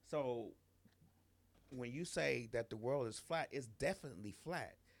 Absolutely. So when you say that the world is flat, it's definitely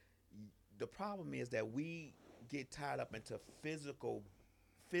flat. The problem is that we get tied up into physical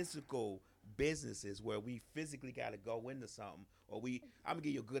businesses where we physically got to go into something. I'm gonna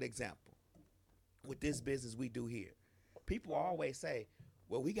give you a good example. With this business we do here, people always say,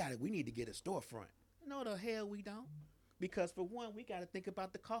 "Well, we need to get a storefront." No, the hell we don't. Because for one, we got to think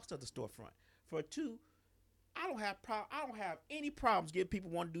about the cost of the storefront. For two, I don't have any problems getting people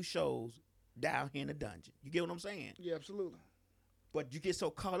want to do shows down here in the dungeon. You get what I'm saying? Yeah, absolutely. But you get so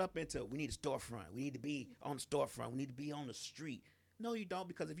caught up into, we need a storefront. We need to be on the storefront. We need to be on the street. No, you don't,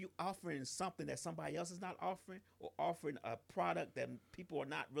 because if you're offering something that somebody else is not offering, or offering a product that people are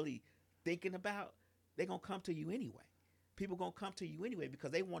not really thinking about, they're going to come to you anyway. people gonna come to you anyway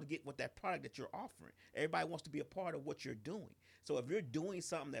because they want to get what that product that you're offering. Everybody wants to be a part of what you're doing. So if you're doing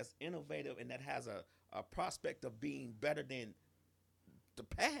something that's innovative and that has a prospect of being better than the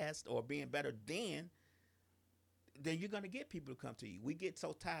past or being better then you're gonna get people to come to you. We get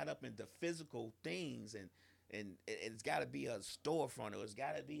so tied up in the physical things and it's got to be a storefront or it's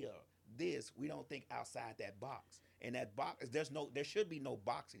got to be a this. We don't think outside that box. And that box, there should be no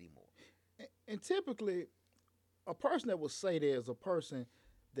box anymore. And typically, a person that will say that is a person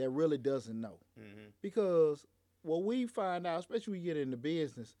that really doesn't know. Because what we find out, especially when we get into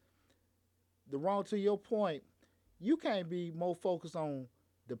business, to your point, you can't be more focused on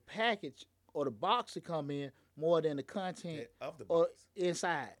the package or the box to come in more than the content Of the or box.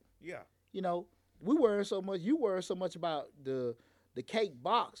 inside. Yeah. You know, you worry so much about the cake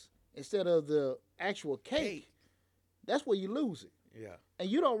box instead of the actual cake. That's where you lose it. Yeah. And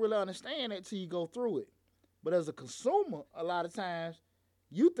you don't really understand it till you go through it. But as a consumer, a lot of times,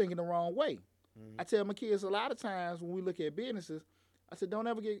 you thinking the wrong way. I tell my kids a lot of times when we look at businesses, I said, don't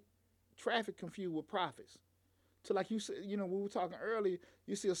ever get traffic confused with profits. So like you said, you know, we were talking earlier,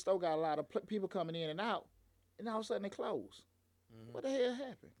 you see a store got a lot of people coming in and out, and all of a sudden they close. What the hell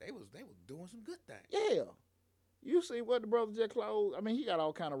happened? They was doing some good things. Yeah. You see what the brother just closed? I mean, he got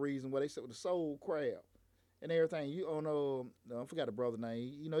all kind of reasons where they said with the Soul Crab and everything. You don't know, I forgot the brother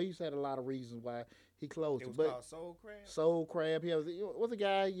name. You know, he's had a lot of reasons why he closed It it. was called Soul Crab? Soul Crab. He has, what's the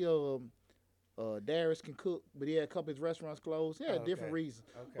guy? Darius can cook, but he had a couple of his restaurants closed. He had different reasons.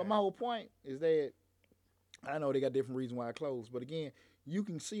 Okay. But my whole point is that I know they got different reasons why it closed. But again, you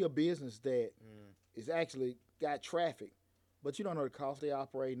can see a business that is actually got traffic, but you don't know the cost they're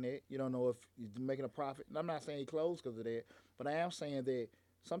operating at. You don't know if he's making a profit. And I'm not saying he closed because of that, but I am saying that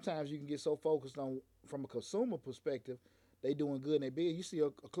sometimes you can get so focused on, from a consumer perspective, they doing good in their business. You see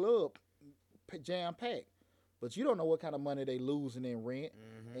a club jam-packed, but you don't know what kind of money they losing in rent,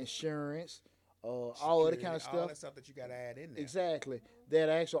 insurance, all other kind of stuff. All that stuff that you got to add in there. Exactly. That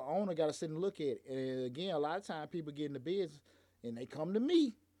actual owner got to sit and look at it. And again, a lot of times people get in the business and they come to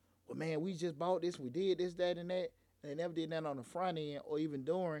me. Well, man, we just bought this. We did this, that, and that. And they never did that on the front end or even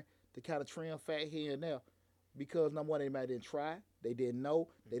during to kind of trim fat here and there. Because number one, anybody didn't try. They didn't know.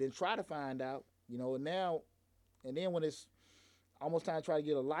 They didn't try to find out. You know, and now, and then when it's almost time to try to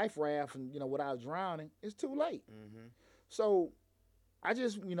get a life raft and, you know, without drowning, it's too late. So I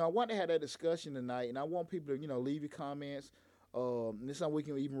just, you know, I want to have that discussion tonight, and I want people to, you know, leave your comments. This is something we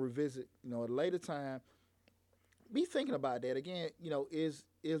can even revisit, you know, at a later time. Be thinking about that again. You know, is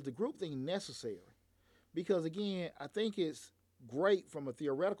the group thing necessary? Because again, I think it's great from a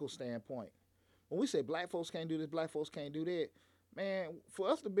theoretical standpoint. When we say black folks can't do this, black folks can't do that, man, for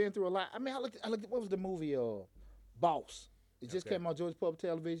us to been through a lot. I mean, I looked. What was the movie? Boss. It just came on Georgia Public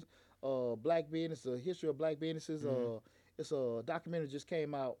Television. Black business, the history of black businesses. It's a documentary just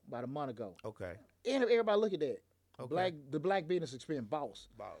came out about a month ago. Okay. And everybody look at that. Okay. The black business experience, Boss.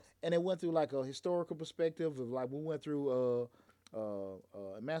 Boss. And it went through like a historical perspective of like we went through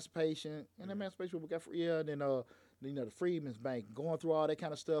emancipation and emancipation we got and then you know, the Freedmen's Bank, going through all that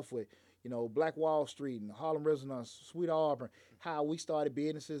kind of stuff with, you know, Black Wall Street and Harlem Renaissance, Sweet Auburn, how we started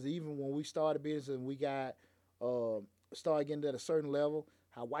businesses, even when we started businesses and we got started getting at a certain level,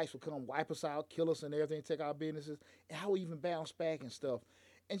 how whites would come wipe us out, kill us and everything, take our businesses, and how we even bounce back and stuff.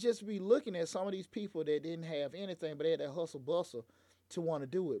 And just be looking at some of these people that didn't have anything, but they had that hustle bustle to want to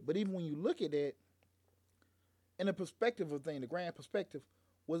do it. But even when you look at it, in the perspective of thing, the grand perspective,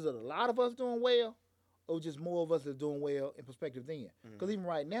 was it a lot of us doing well, or just more of us that doing well in perspective then? Because even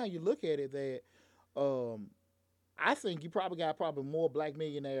right now, you look at it that I think you probably got more black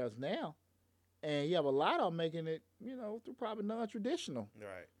millionaires now, and you have a lot of them making it, you know, through probably non-traditional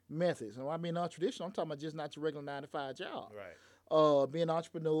methods. And when I mean non-traditional, I'm talking about just not your regular 9-to-5 job. Being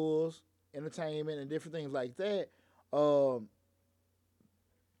entrepreneurs, entertainment, and different things like that.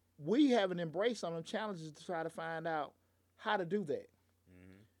 We haven't embraced some of the challenges to try to find out how to do that.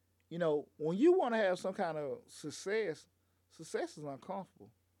 You know, when you want to have some kind of success is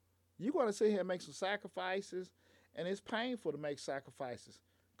uncomfortable. You're going to sit here and make some sacrifices, and it's painful to make sacrifices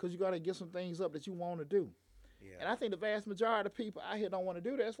because you got to give some things up that you want to do. Yeah. And I think the vast majority of people out here don't want to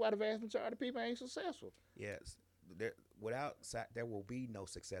do that. That's why the vast majority of people ain't successful. Yes. There will be no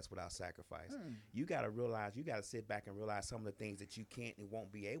success without sacrifice. You got to realize, you got to sit back and realize some of the things that you can't and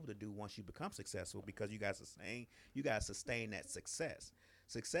won't be able to do once you become successful, because you got to sustain that success.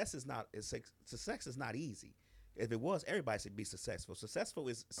 Success is not easy. If it was, everybody should be successful. Successful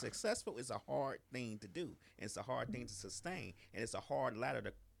is a hard thing to do, and it's a hard thing to sustain, and it's a hard ladder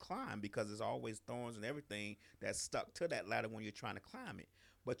to climb because there's always thorns and everything that's stuck to that ladder when you're trying to climb it.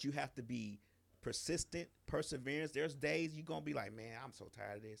 But you have to be persistent perseverance. There's days you're gonna be like, man, I'm so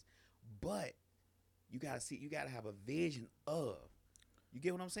tired of this. But you gotta have a vision of. You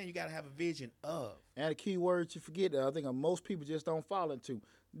get what I'm saying? You gotta have a vision of. And the key word you forget that I think most people just don't fall into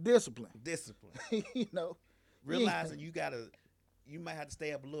discipline. Discipline. You know, Realizing you might have to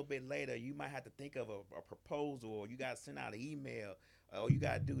stay up a little bit later. You might have to think of a proposal, or you got to send out an email, or you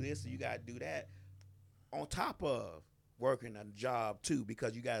got to do this, or you got to do that, on top of working a job too,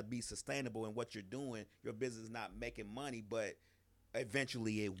 because you got to be sustainable in what you're doing. Your business is not making money, but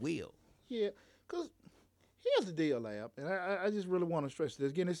eventually it will. Yeah, because here's the deal, Lab, and I just really want to stress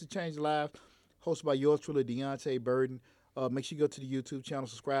this. Again, this is Change Lives, hosted by yours truly, Deontay Burden. Make sure you go to the YouTube channel,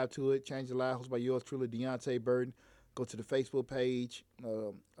 subscribe to it. Change Your Life, hosted by yours truly, Deontay Burden. Go to the Facebook page,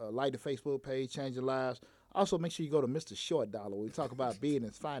 like the Facebook page, Change Your Lives. Also, make sure you go to Mr. Short Dollar. We talk about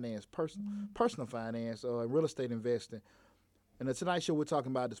business, finance, personal finance, and real estate investing. And tonight's show, we're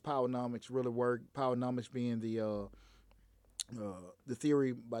talking about does Powernomics really work? Powernomics being the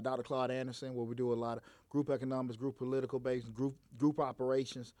theory by Dr. Claude Anderson, where we do a lot of group economics, group political based, group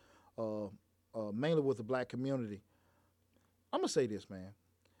operations, mainly with the black community. I'm gonna say this, man.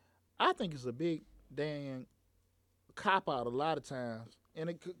 I think it's a big dang cop out a lot of times, and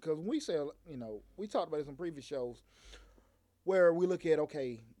because we say, we talked about this in previous shows, where we look at,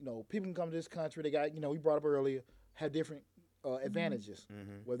 okay, people can come to this country. They got, we brought up earlier, have different advantages,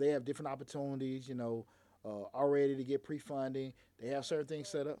 where they have different opportunities, already to get pre-funding. They have certain things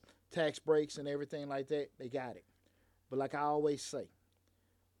set up, tax breaks and everything like that. They got it. But like I always say,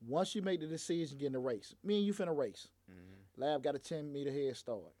 once you make the decision, get in the race. Me and you finna race. Lab got a 10-meter head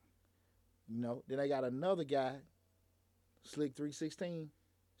start. Then I got another guy, Slick 316,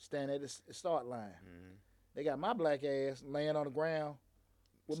 standing at the start line. They got my black ass laying on the ground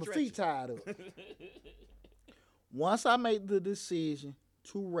with my feet tied up. Once I make the decision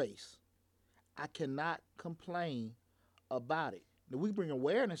to race, I cannot complain about it. Now, we bring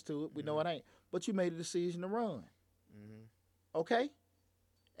awareness to it. We know it ain't. But you made a decision to run. Okay?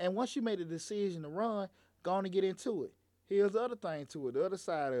 And once you made a decision to run, go on and get into it. Here's the other thing to it, the other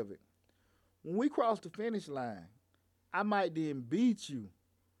side of it. When we cross the finish line, I might then beat you,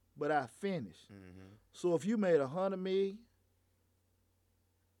 but I finished. So if you made 100 million,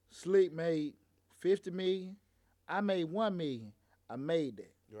 Slick made 50 million, I made 1 million. I made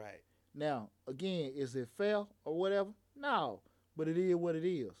that. Right. Now, again, is it fair or whatever? No, but it is what it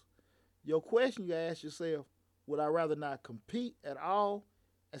is. Your question you ask yourself, would I rather not compete at all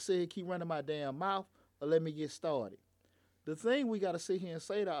and say keep running my damn mouth, or let me get started? The thing we got to sit here and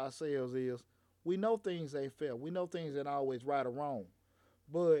say to ourselves is, we know things ain't fair. We know things ain't always right or wrong.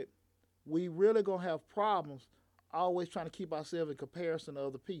 But we really going to have problems always trying to keep ourselves in comparison to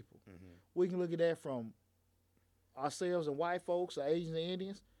other people. We can look at that from ourselves and white folks, or Asians and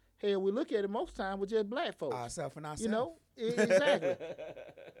Indians. Hell, we look at it most times with just black folks. Ourselves and ourselves. Exactly.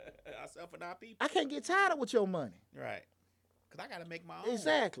 Ourselves and our people. I can't get tired of with your money. Right. Because I got to make my own.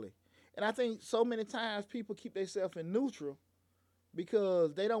 Exactly. And I think so many times people keep themselves in neutral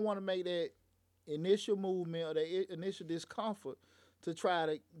because they don't want to make that initial movement or the initial discomfort to try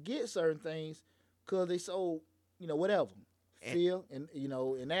to get certain things because they so, whatever, feel and,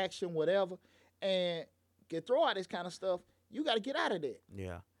 inaction, whatever, and get throw out this kind of stuff. You got to get out of that.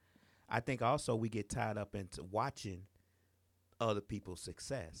 Yeah. I think also we get tied up into watching other people's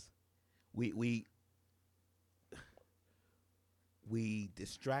success. We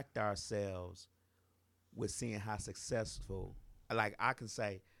distract ourselves with seeing how successful. Like I can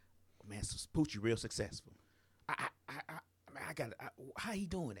say, man, Poochie real successful. How he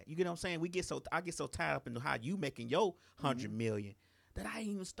doing that? You get what I'm saying? I get so tied up into how you making your 100 million that I ain't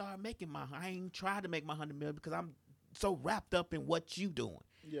even start making I ain't even tried to make my 100 million because I'm so wrapped up in what you doing.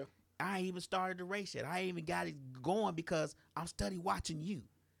 Yeah. I ain't even started the race yet. I ain't even got it going because I'm study watching you.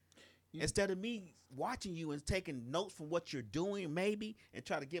 Instead of me watching you and taking notes from what you're doing maybe and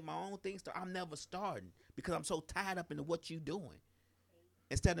try to get my own things started, I'm never starting because I'm so tied up into what you doing.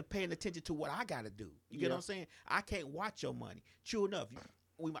 Instead of paying attention to what I got to do. You get what I'm saying? I can't watch your money. True enough,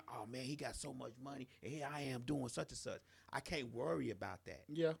 we might, oh man, he got so much money and here I am doing such and such. I can't worry about that.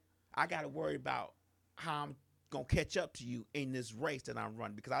 Yeah. I got to worry about how I'm going to catch up to you in this race that I'm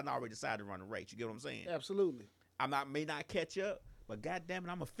running because I already decided to run a race. You get what I'm saying? Absolutely. May not catch up, but goddamn it,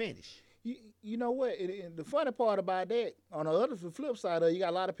 I'm going to finish. You know what? The funny part about that, on the flip side of it, you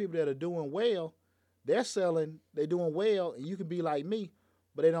got a lot of people that are doing well. They're doing well, and you can be like me,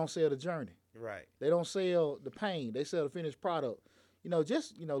 but they don't sell the journey. Right. They don't sell the pain. They sell the finished product.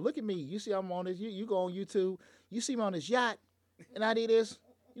 Look at me. You see I'm on this. You go on YouTube. You see me on this yacht, and I did this.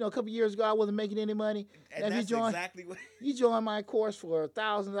 A couple years ago, I wasn't making any money. And that's exactly what... You join my course for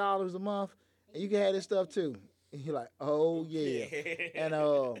 $1,000 a month, And you can have this stuff too. And you're like, oh yeah.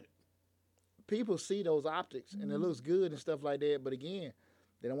 And people see those optics and it looks good and stuff like that. But again,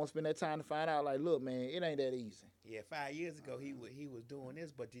 they don't want to spend that time to find out. Like, look, man, it ain't that easy. Yeah, 5 years ago he was doing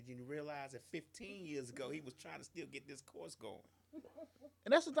this, but did you realize that 15 years ago he was trying to still get this course going?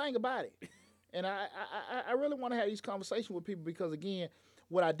 And that's the thing about it. And I really want to have these conversations with people because again,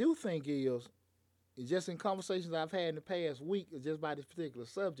 what I do think is just in conversations I've had in the past week, just by this particular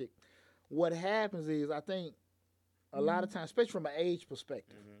subject, what happens is I think a lot of times, especially from an age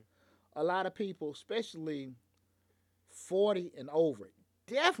perspective, a lot of people, especially 40 and over,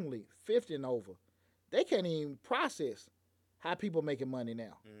 definitely 50 and over, they can't even process how people making money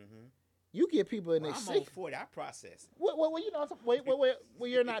now. You get people in their I'm 60s. on 40. I process. Well, you know,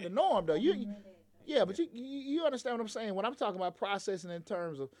 you're not the norm though. Yeah, but you understand what I'm saying when I'm talking about processing in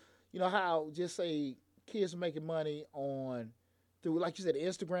terms of, you know, how just say kids are making money on through, like you said,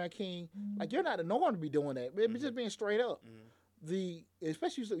 Instagram King. Like you're not the norm to be doing that. Just being straight up.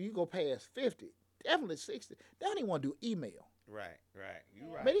 Especially so you go past 50, definitely 60. They don't even want to do email. Right.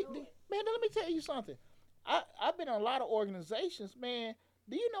 You right. Man, let me tell you something. I've been in a lot of organizations, man.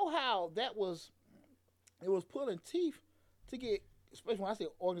 Do you know how it was pulling teeth to get, especially when I say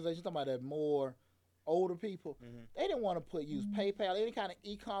organizations, talking about that more older people, they didn't want to use PayPal, any kind of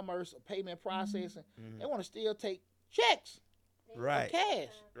e-commerce or payment processing. They want to still take checks, right,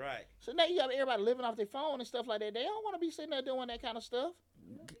 cash. Right. So now you got everybody living off their phone and stuff like that. They don't want to be sitting there doing that kind of stuff.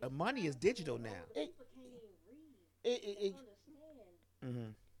 Money is digital now.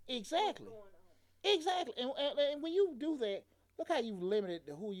 Exactly. And when you do that, look how you've limited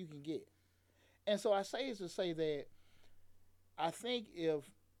to who you can get. And so I say is to say that I think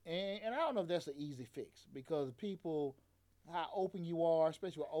and I don't know if that's an easy fix because people, how open you are,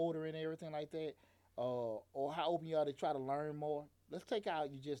 especially with older and everything like that, or how open you are to try to learn more. Let's take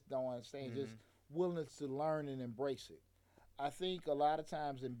out you just don't understand, just willingness to learn and embrace it. I think a lot of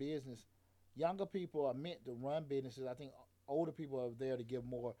times in business, younger people are meant to run businesses. I think older people are there to give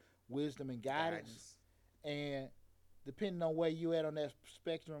more wisdom and guidance. And depending on where you at on that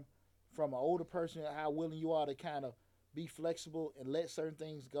spectrum, from an older person, how willing you are to kind of be flexible and let certain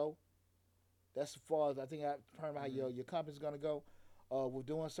things go. That's as far as I think how your company's going to go with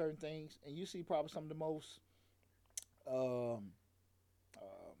doing certain things. And you see probably some of the most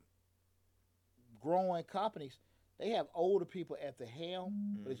growing companies, they have older people at the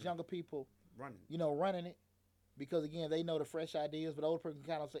helm, but it's younger people running it. Because, again, they know the fresh ideas, but the older person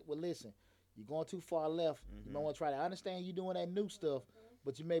can kind of say, well, listen, you're going too far left. You might want to try to understand you doing that new stuff,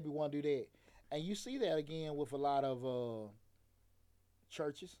 but you maybe want to do that. And you see that, again, with a lot of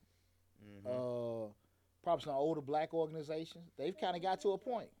churches, probably some older black organizations. They've kind of got to a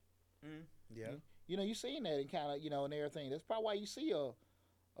point. Yeah. You know, you've seen that and kind of, and everything. That's probably why you see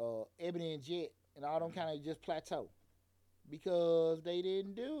Ebony and Jet and all them kind of just plateau. Because they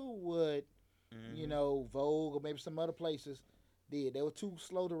didn't do what Vogue or maybe some other places did. They were too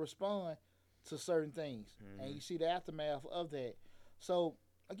slow to respond to certain things. And you see the aftermath of that. So,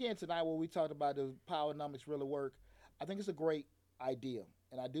 again, tonight when we talked about does Powernomics really work, I think it's a great idea.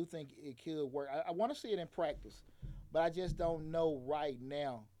 And I do think it could work. I want to see it in practice. But I just don't know right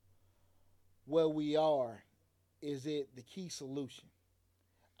now where we are. Is it the key solution?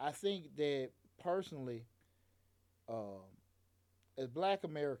 I think that personally, as black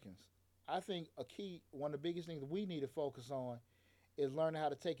Americans, I think one of the biggest things we need to focus on is learning how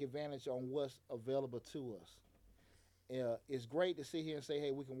to take advantage on what's available to us. It's great to sit here and say,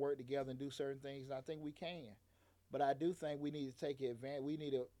 hey, we can work together and do certain things, and I think we can. But I do think we need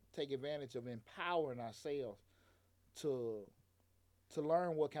to take advantage of empowering ourselves to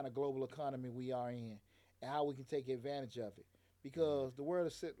learn what kind of global economy we are in and how we can take advantage of it. Because the world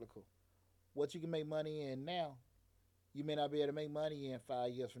is cyclical. What you can make money in now, you may not be able to make money in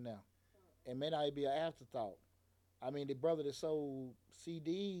 5 years from now. It may not be an afterthought. I mean, the brother that sold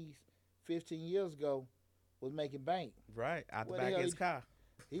CDs 15 years ago was making bank. Right, out the back of his car.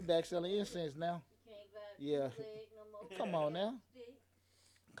 He back selling incense now. Yeah. Come on now.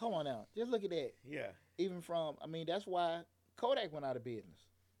 Just look at that. Yeah. Even that's why Kodak went out of business.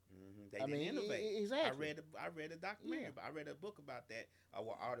 They didn't innovate. Exactly. I read a documentary. I read a book about that.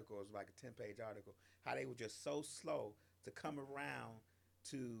 Article. It was like a 10-page article. How they were just so slow to come around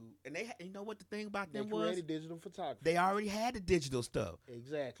and you know what the thing about them was? They created digital photography. They already had the digital stuff.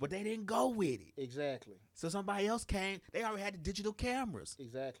 Exactly. But they didn't go with it. Exactly. So somebody else came. They already had the digital cameras.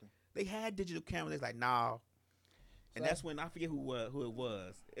 Exactly. They had digital cameras. They're like, nah. And that's when I forget who it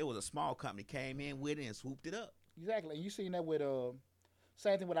was. It was a small company came in with it and swooped it up. Exactly. And you seen that with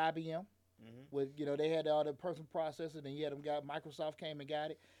same thing with IBM. With they had all the personal processors, and you had them Microsoft came and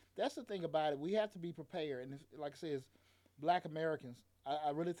got it. that's the thing about it. We have to be prepared, and like I said, Black Americans,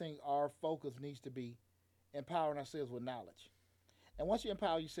 I really think our focus needs to be empowering ourselves with knowledge. And once you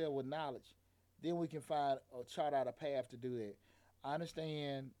empower yourself with knowledge, then we can find or chart out a path to do that. I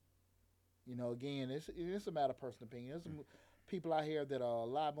understand, again, it's a matter of personal opinion. There's some people out here that are a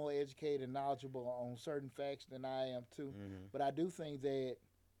lot more educated and knowledgeable on certain facts than I am too. Mm-hmm. But I do think that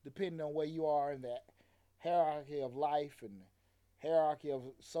depending on where you are in that hierarchy of life and hierarchy of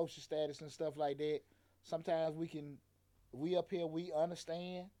social status and stuff like that, sometimes we up here, we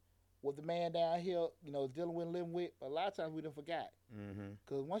understand what the man down here, is dealing with and living with. But a lot of times we done forgot. Mm-hmm.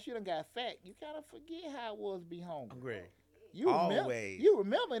 Because once you done got fat, you kind of forget how it was to be hungry. Agree. Always. You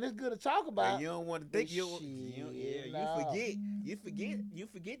remember, and it's good to talk about. And you don't want to think you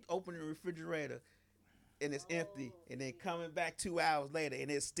forget opening the refrigerator and it's empty, and then coming back 2 hours later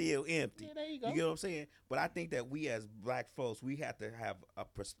and it's still empty. Yeah, there you go. You get what I'm saying? But I think that we as black folks, we have to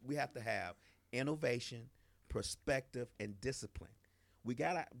have innovation, perspective, and discipline. We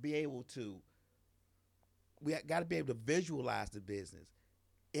gotta be able to visualize the business,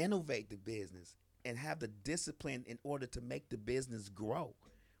 innovate the business, and have the discipline in order to make the business grow.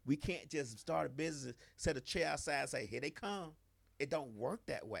 We can't just start a business, set a chair outside, and say, "Here they come." It don't work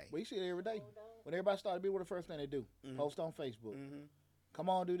that way. We see it every day. When everybody started to be, what the first thing they do? Mm-hmm. Post on Facebook. Mm-hmm. Come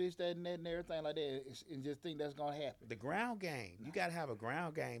on, do this, that, and that, and everything like that, and just think that's gonna happen. The ground game. You gotta have a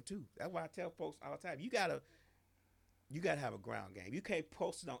ground game too. That's why I tell folks all the time. You gotta have a ground game. You can't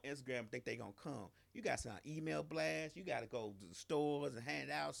post it on Instagram and think they gonna come. You gotta send an email blast. You gotta go to the stores and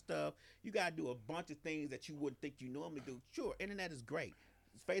hand out stuff. You gotta do a bunch of things that you wouldn't think you normally do. Sure, internet is great.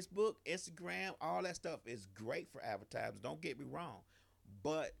 Facebook, Instagram, all that stuff is great for advertisers. Don't get me wrong.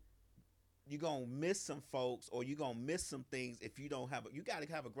 But you're gonna miss some folks, or you're gonna miss some things if you don't have you gotta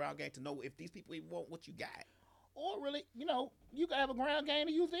have a ground game to know if these people even want what you got. Or really, you can have a ground game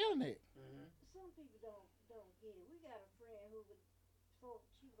to use the internet. Mm-hmm. Some people don't get it. We got a friend who would,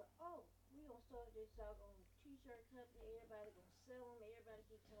 she was like, "Oh, we gonna start this doggone t-shirt company. Everybody gonna sell them. Everybody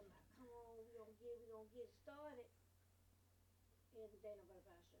keep telling me, come on, we gonna get it started." And they nobody buy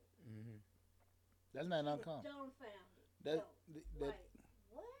a shirt. Mm-hmm. That's not uncommon. Dumbfounded. That, Like,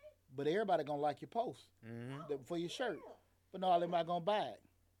 what? But everybody gonna like your post for your shirt. Yeah. But no, everybody gonna buy it.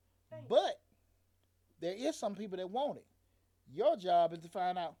 But there is some people that want it. Your job is to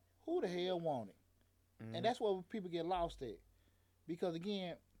find out who the hell want it. Mm-hmm. And that's where people get lost at. Because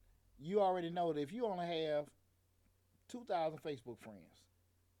again, you already know that if you only have 2,000 Facebook friends,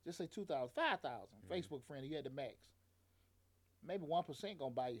 just say 2,000, 5,000 Facebook friends, you had the max. Maybe 1%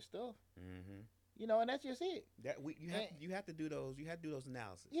 gonna buy your stuff. Mm-hmm. And that's just it. You have to do those. You have to do those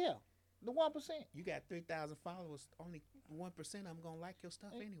analysis. Yeah, the 1%. You got 3,000 followers. Only 1% of them gonna like your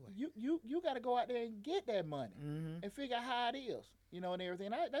stuff anyway. You got to go out there and get that money Mm-hmm. and figure out how it is, and everything.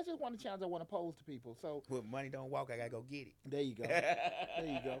 That's just one of the challenges I want to pose to people. So When money don't walk, I gotta go get it. there you go. There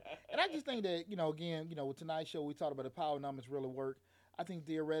you go. And I just think that again, with tonight's show, we talked about the power numbers really work. I think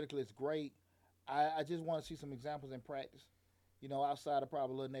theoretically it's great. I just want to see some examples in practice. Outside of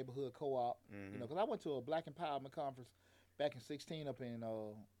probably a little neighborhood co-op. Mm-hmm. Because I went to a Black Empowerment Conference back in 2016 up in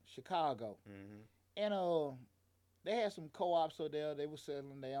Chicago. Mm-hmm. And they had some co-ops out there. They were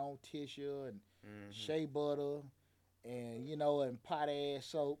selling their own tissue and shea butter and, and pot ass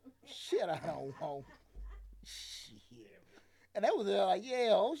soap. Shit, I don't want. Shit. And they was there like, yeah, man,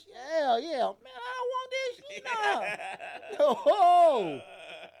 I don't want this. No.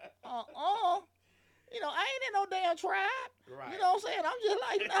 I ain't in no damn tribe. Right. You know what I'm saying? I'm just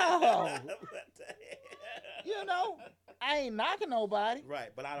like, no. I ain't knocking nobody. Right,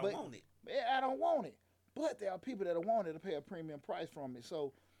 but I don't want it. I don't want it. But there are people that want it to pay a premium price from it.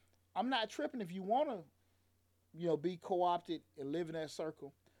 So I'm not tripping if you want to, be co-opted and live in that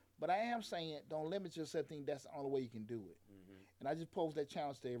circle. But I am saying don't limit yourself thinking that's the only way you can do it. Mm-hmm. And I just pose that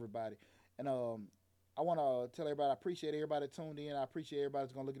challenge to everybody. And I want to tell everybody I appreciate everybody that tuned in. I appreciate everybody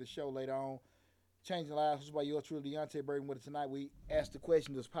that's going to look at the show later on. Changing Lives, by yours truly, Deontay Burton with it tonight. We asked the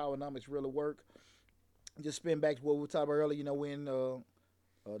question, does Powernomics really work? Just spin back to what we were talking about earlier, we're in the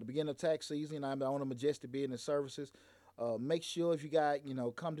beginning of tax season. I'm the owner of Majestic Business Services. Make sure if you got,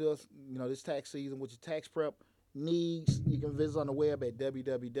 come to us, this tax season with your tax prep needs, you can visit on the web at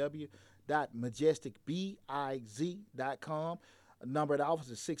www.majesticbiz.com. The number of the office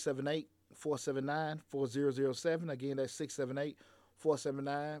is 678-479-4007. Again, that's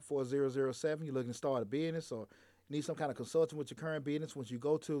 678-479-4007. You're looking to start a business or need some kind of consulting with your current business. Once you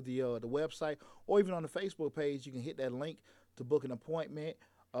go to the website or even on the Facebook page, you can hit that link to book an appointment.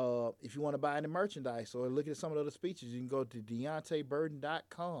 If you want to buy any merchandise or look at some of the other speeches, you can go to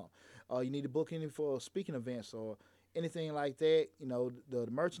DeontayBurton.com. You need to book any for speaking events or anything like that, the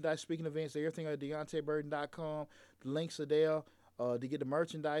merchandise, speaking events, everything at DeontayBurden.com. The links are there to get the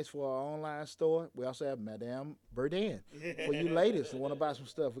merchandise for our online store. We also have Madame Burden for you ladies who want to buy some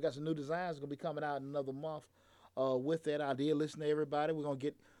stuff. We got some new designs going to be coming out in another month. With that, I did listen to everybody. We're going to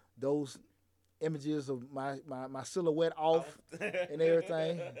get those images of my silhouette off and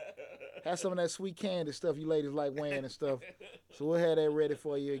everything. Have some of that sweet candy stuff you ladies like wearing and stuff. So we'll have that ready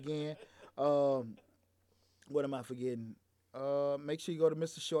for you again. What am I forgetting? Make sure you go to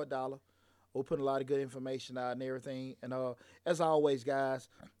Mr. Short Dollar. We'll put a lot of good information out and everything. And as always, guys,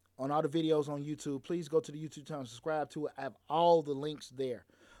 on all the videos on YouTube, please go to the YouTube channel, subscribe to it. I have all the links there.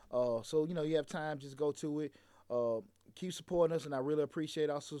 So, you have time, just go to it. Keep supporting us, and I really appreciate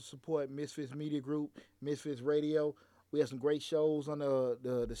also support Misfits Media Group, Misfits Radio. We have some great shows on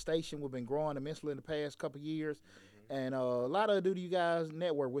the station. We've been growing immensely in the past couple of years. And a lot of it due to you guys'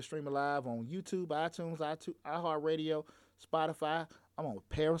 network. We're streaming live on YouTube, iTunes, iHeartRadio, Spotify. I'm on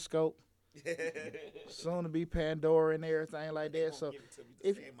Periscope. Soon to be Pandora and everything like that. So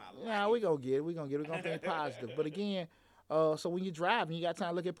we're gonna get it. We're gonna think positive. But again, so when you drive and you got time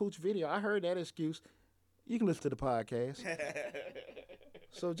to look at Pooch video, I heard that excuse. You can listen to the podcast.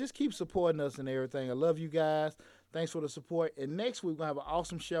 So just keep supporting us and everything. I love you guys. Thanks for the support. And next week we're gonna have an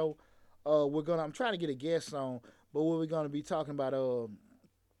awesome show. I'm trying to get a guest on, but we're gonna be talking about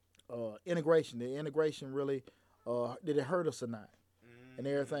integration. The integration really did it hurt us or not? And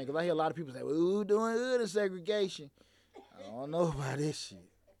everything. Because I hear a lot of people say, well, we're doing good in segregation. I don't know about this shit.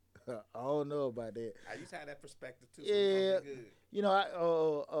 I don't know about that. I used to have that perspective too. Yeah.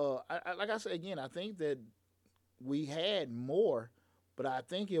 So I like I said again, I think that we had more, but I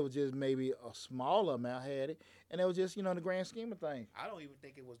think it was just maybe a smaller amount had it. And it was just, in the grand scheme of things. I don't even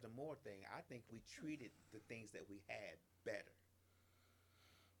think it was the more thing. I think we treated the things that we had better.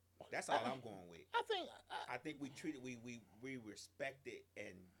 That's all I'm going with. I think we treated, we respected,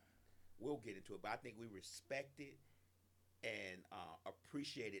 and we'll get into it, but I think we respected and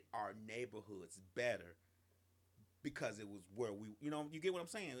appreciated our neighborhoods better because it was where you get what I'm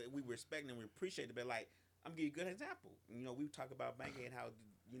saying? We respect and we appreciate it, but like, I'm gonna give you a good example. We talk about Banky and how,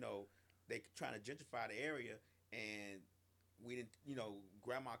 they trying to gentrify the area, and we didn't,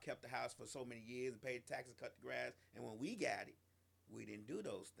 grandma kept the house for so many years and paid taxes, cut the grass, and when we got it, we didn't do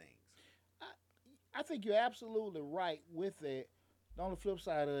those things. I think you're absolutely right with that. On the flip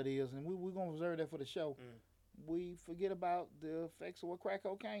side of it is, and we're going to reserve that for the show, we forget about the effects of what crack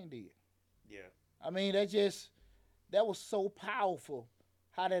cocaine did. Yeah. I mean, that was so powerful,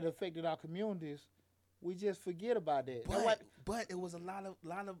 how that affected our communities. We just forget about that. But it was a lot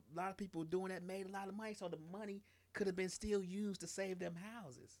of people doing that, made a lot of money, so the money could have been still used to save them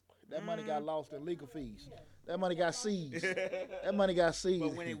houses. That money got lost in legal fees. That money got seized.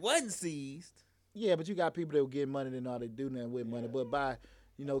 But when it wasn't seized. Yeah, but you got people that were getting money that know how to do nothing with money, but buy,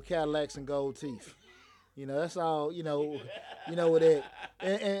 Cadillacs and gold teeth. That's all, with that.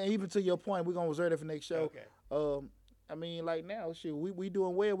 And even to your point, we're going to reserve that for next show. Okay. I mean, like now, shit, we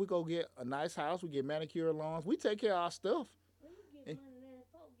doing well. We go get a nice house. We get manicure lawns. We take care of our stuff. When you get money, then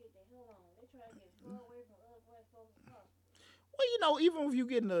folks get the hell on. They try to get as far away from other black folks as possible. Well, even if you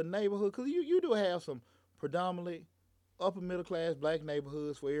get in a neighborhood, because you do have some predominantly upper middle class black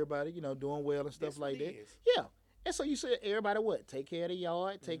neighborhoods for everybody, doing well and stuff like that. Yeah. And so you said everybody take care of the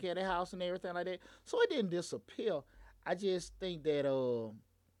yard, take care of the house and everything like that. So it didn't disappear. I just think that I don't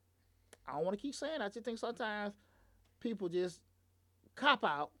want to keep saying. I just think sometimes people just cop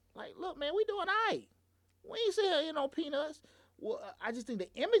out. Like, look, man, we doing all right. We ain't saying, peanuts. Well, I just think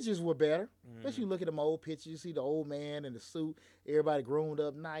the images were better. Especially you look at them old pictures, you see the old man in the suit, everybody groomed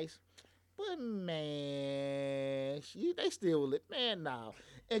up nice. But, man, they still live. Man, no.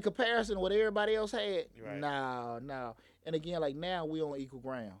 In comparison to what everybody else had, no. And again, like now, we on equal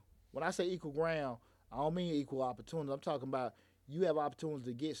ground. When I say equal ground, I don't mean equal opportunity. I'm talking about you have opportunities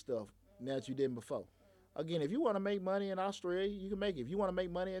to get stuff now that you didn't before. Again, if you want to make money in Australia, you can make it. If you want to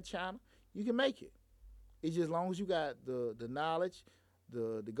make money in China, you can make it. It's just as long as you got the knowledge,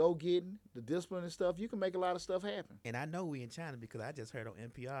 the go-getting, the discipline and stuff, you can make a lot of stuff happen. And I know we in China because I just heard on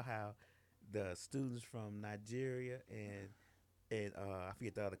NPR how the students from Nigeria and I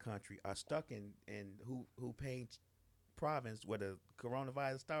forget the other country are stuck in Hubei province where the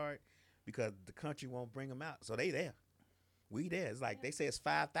coronavirus started because the country won't bring them out. So they there. We there. It's like they say it's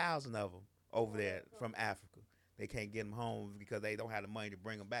 5,000 of them over there from Africa. They can't get them home because they don't have the money to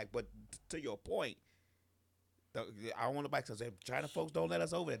bring them back. But to your point, I want to say China folks don't let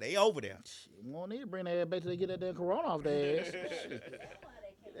us over there. They over there. We won't need to bring their ass back till they get that damn corona off their ass.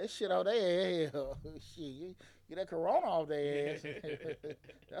 That shit on their ass. Shit, get that corona off their ass.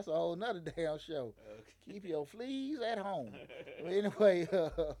 That's a whole nother damn show. Keep your fleas at home. But anyway,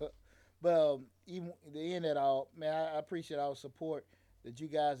 but even the end of it all, man, I appreciate all the support that you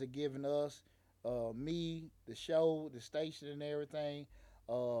guys are giving us, me, the show, the station, and everything.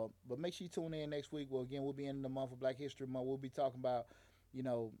 But make sure you tune in next week. Well, again, we'll be in the month of Black History Month. We'll be talking about,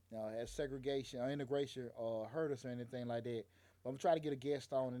 as segregation or integration hurt us or anything like that. But I'm trying to get a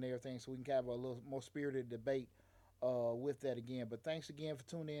guest on and everything so we can have a little more spirited debate with that again. But thanks again for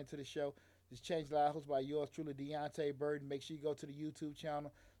tuning in to the show. This Change Live hosted by yours truly, Deontay Burden. Make sure you go to the YouTube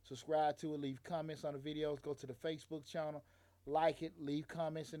channel, subscribe to it, leave comments on the videos, go to the Facebook channel, like it, leave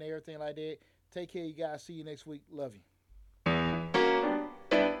comments and everything like that. Take care, you guys. See you next week. Love you.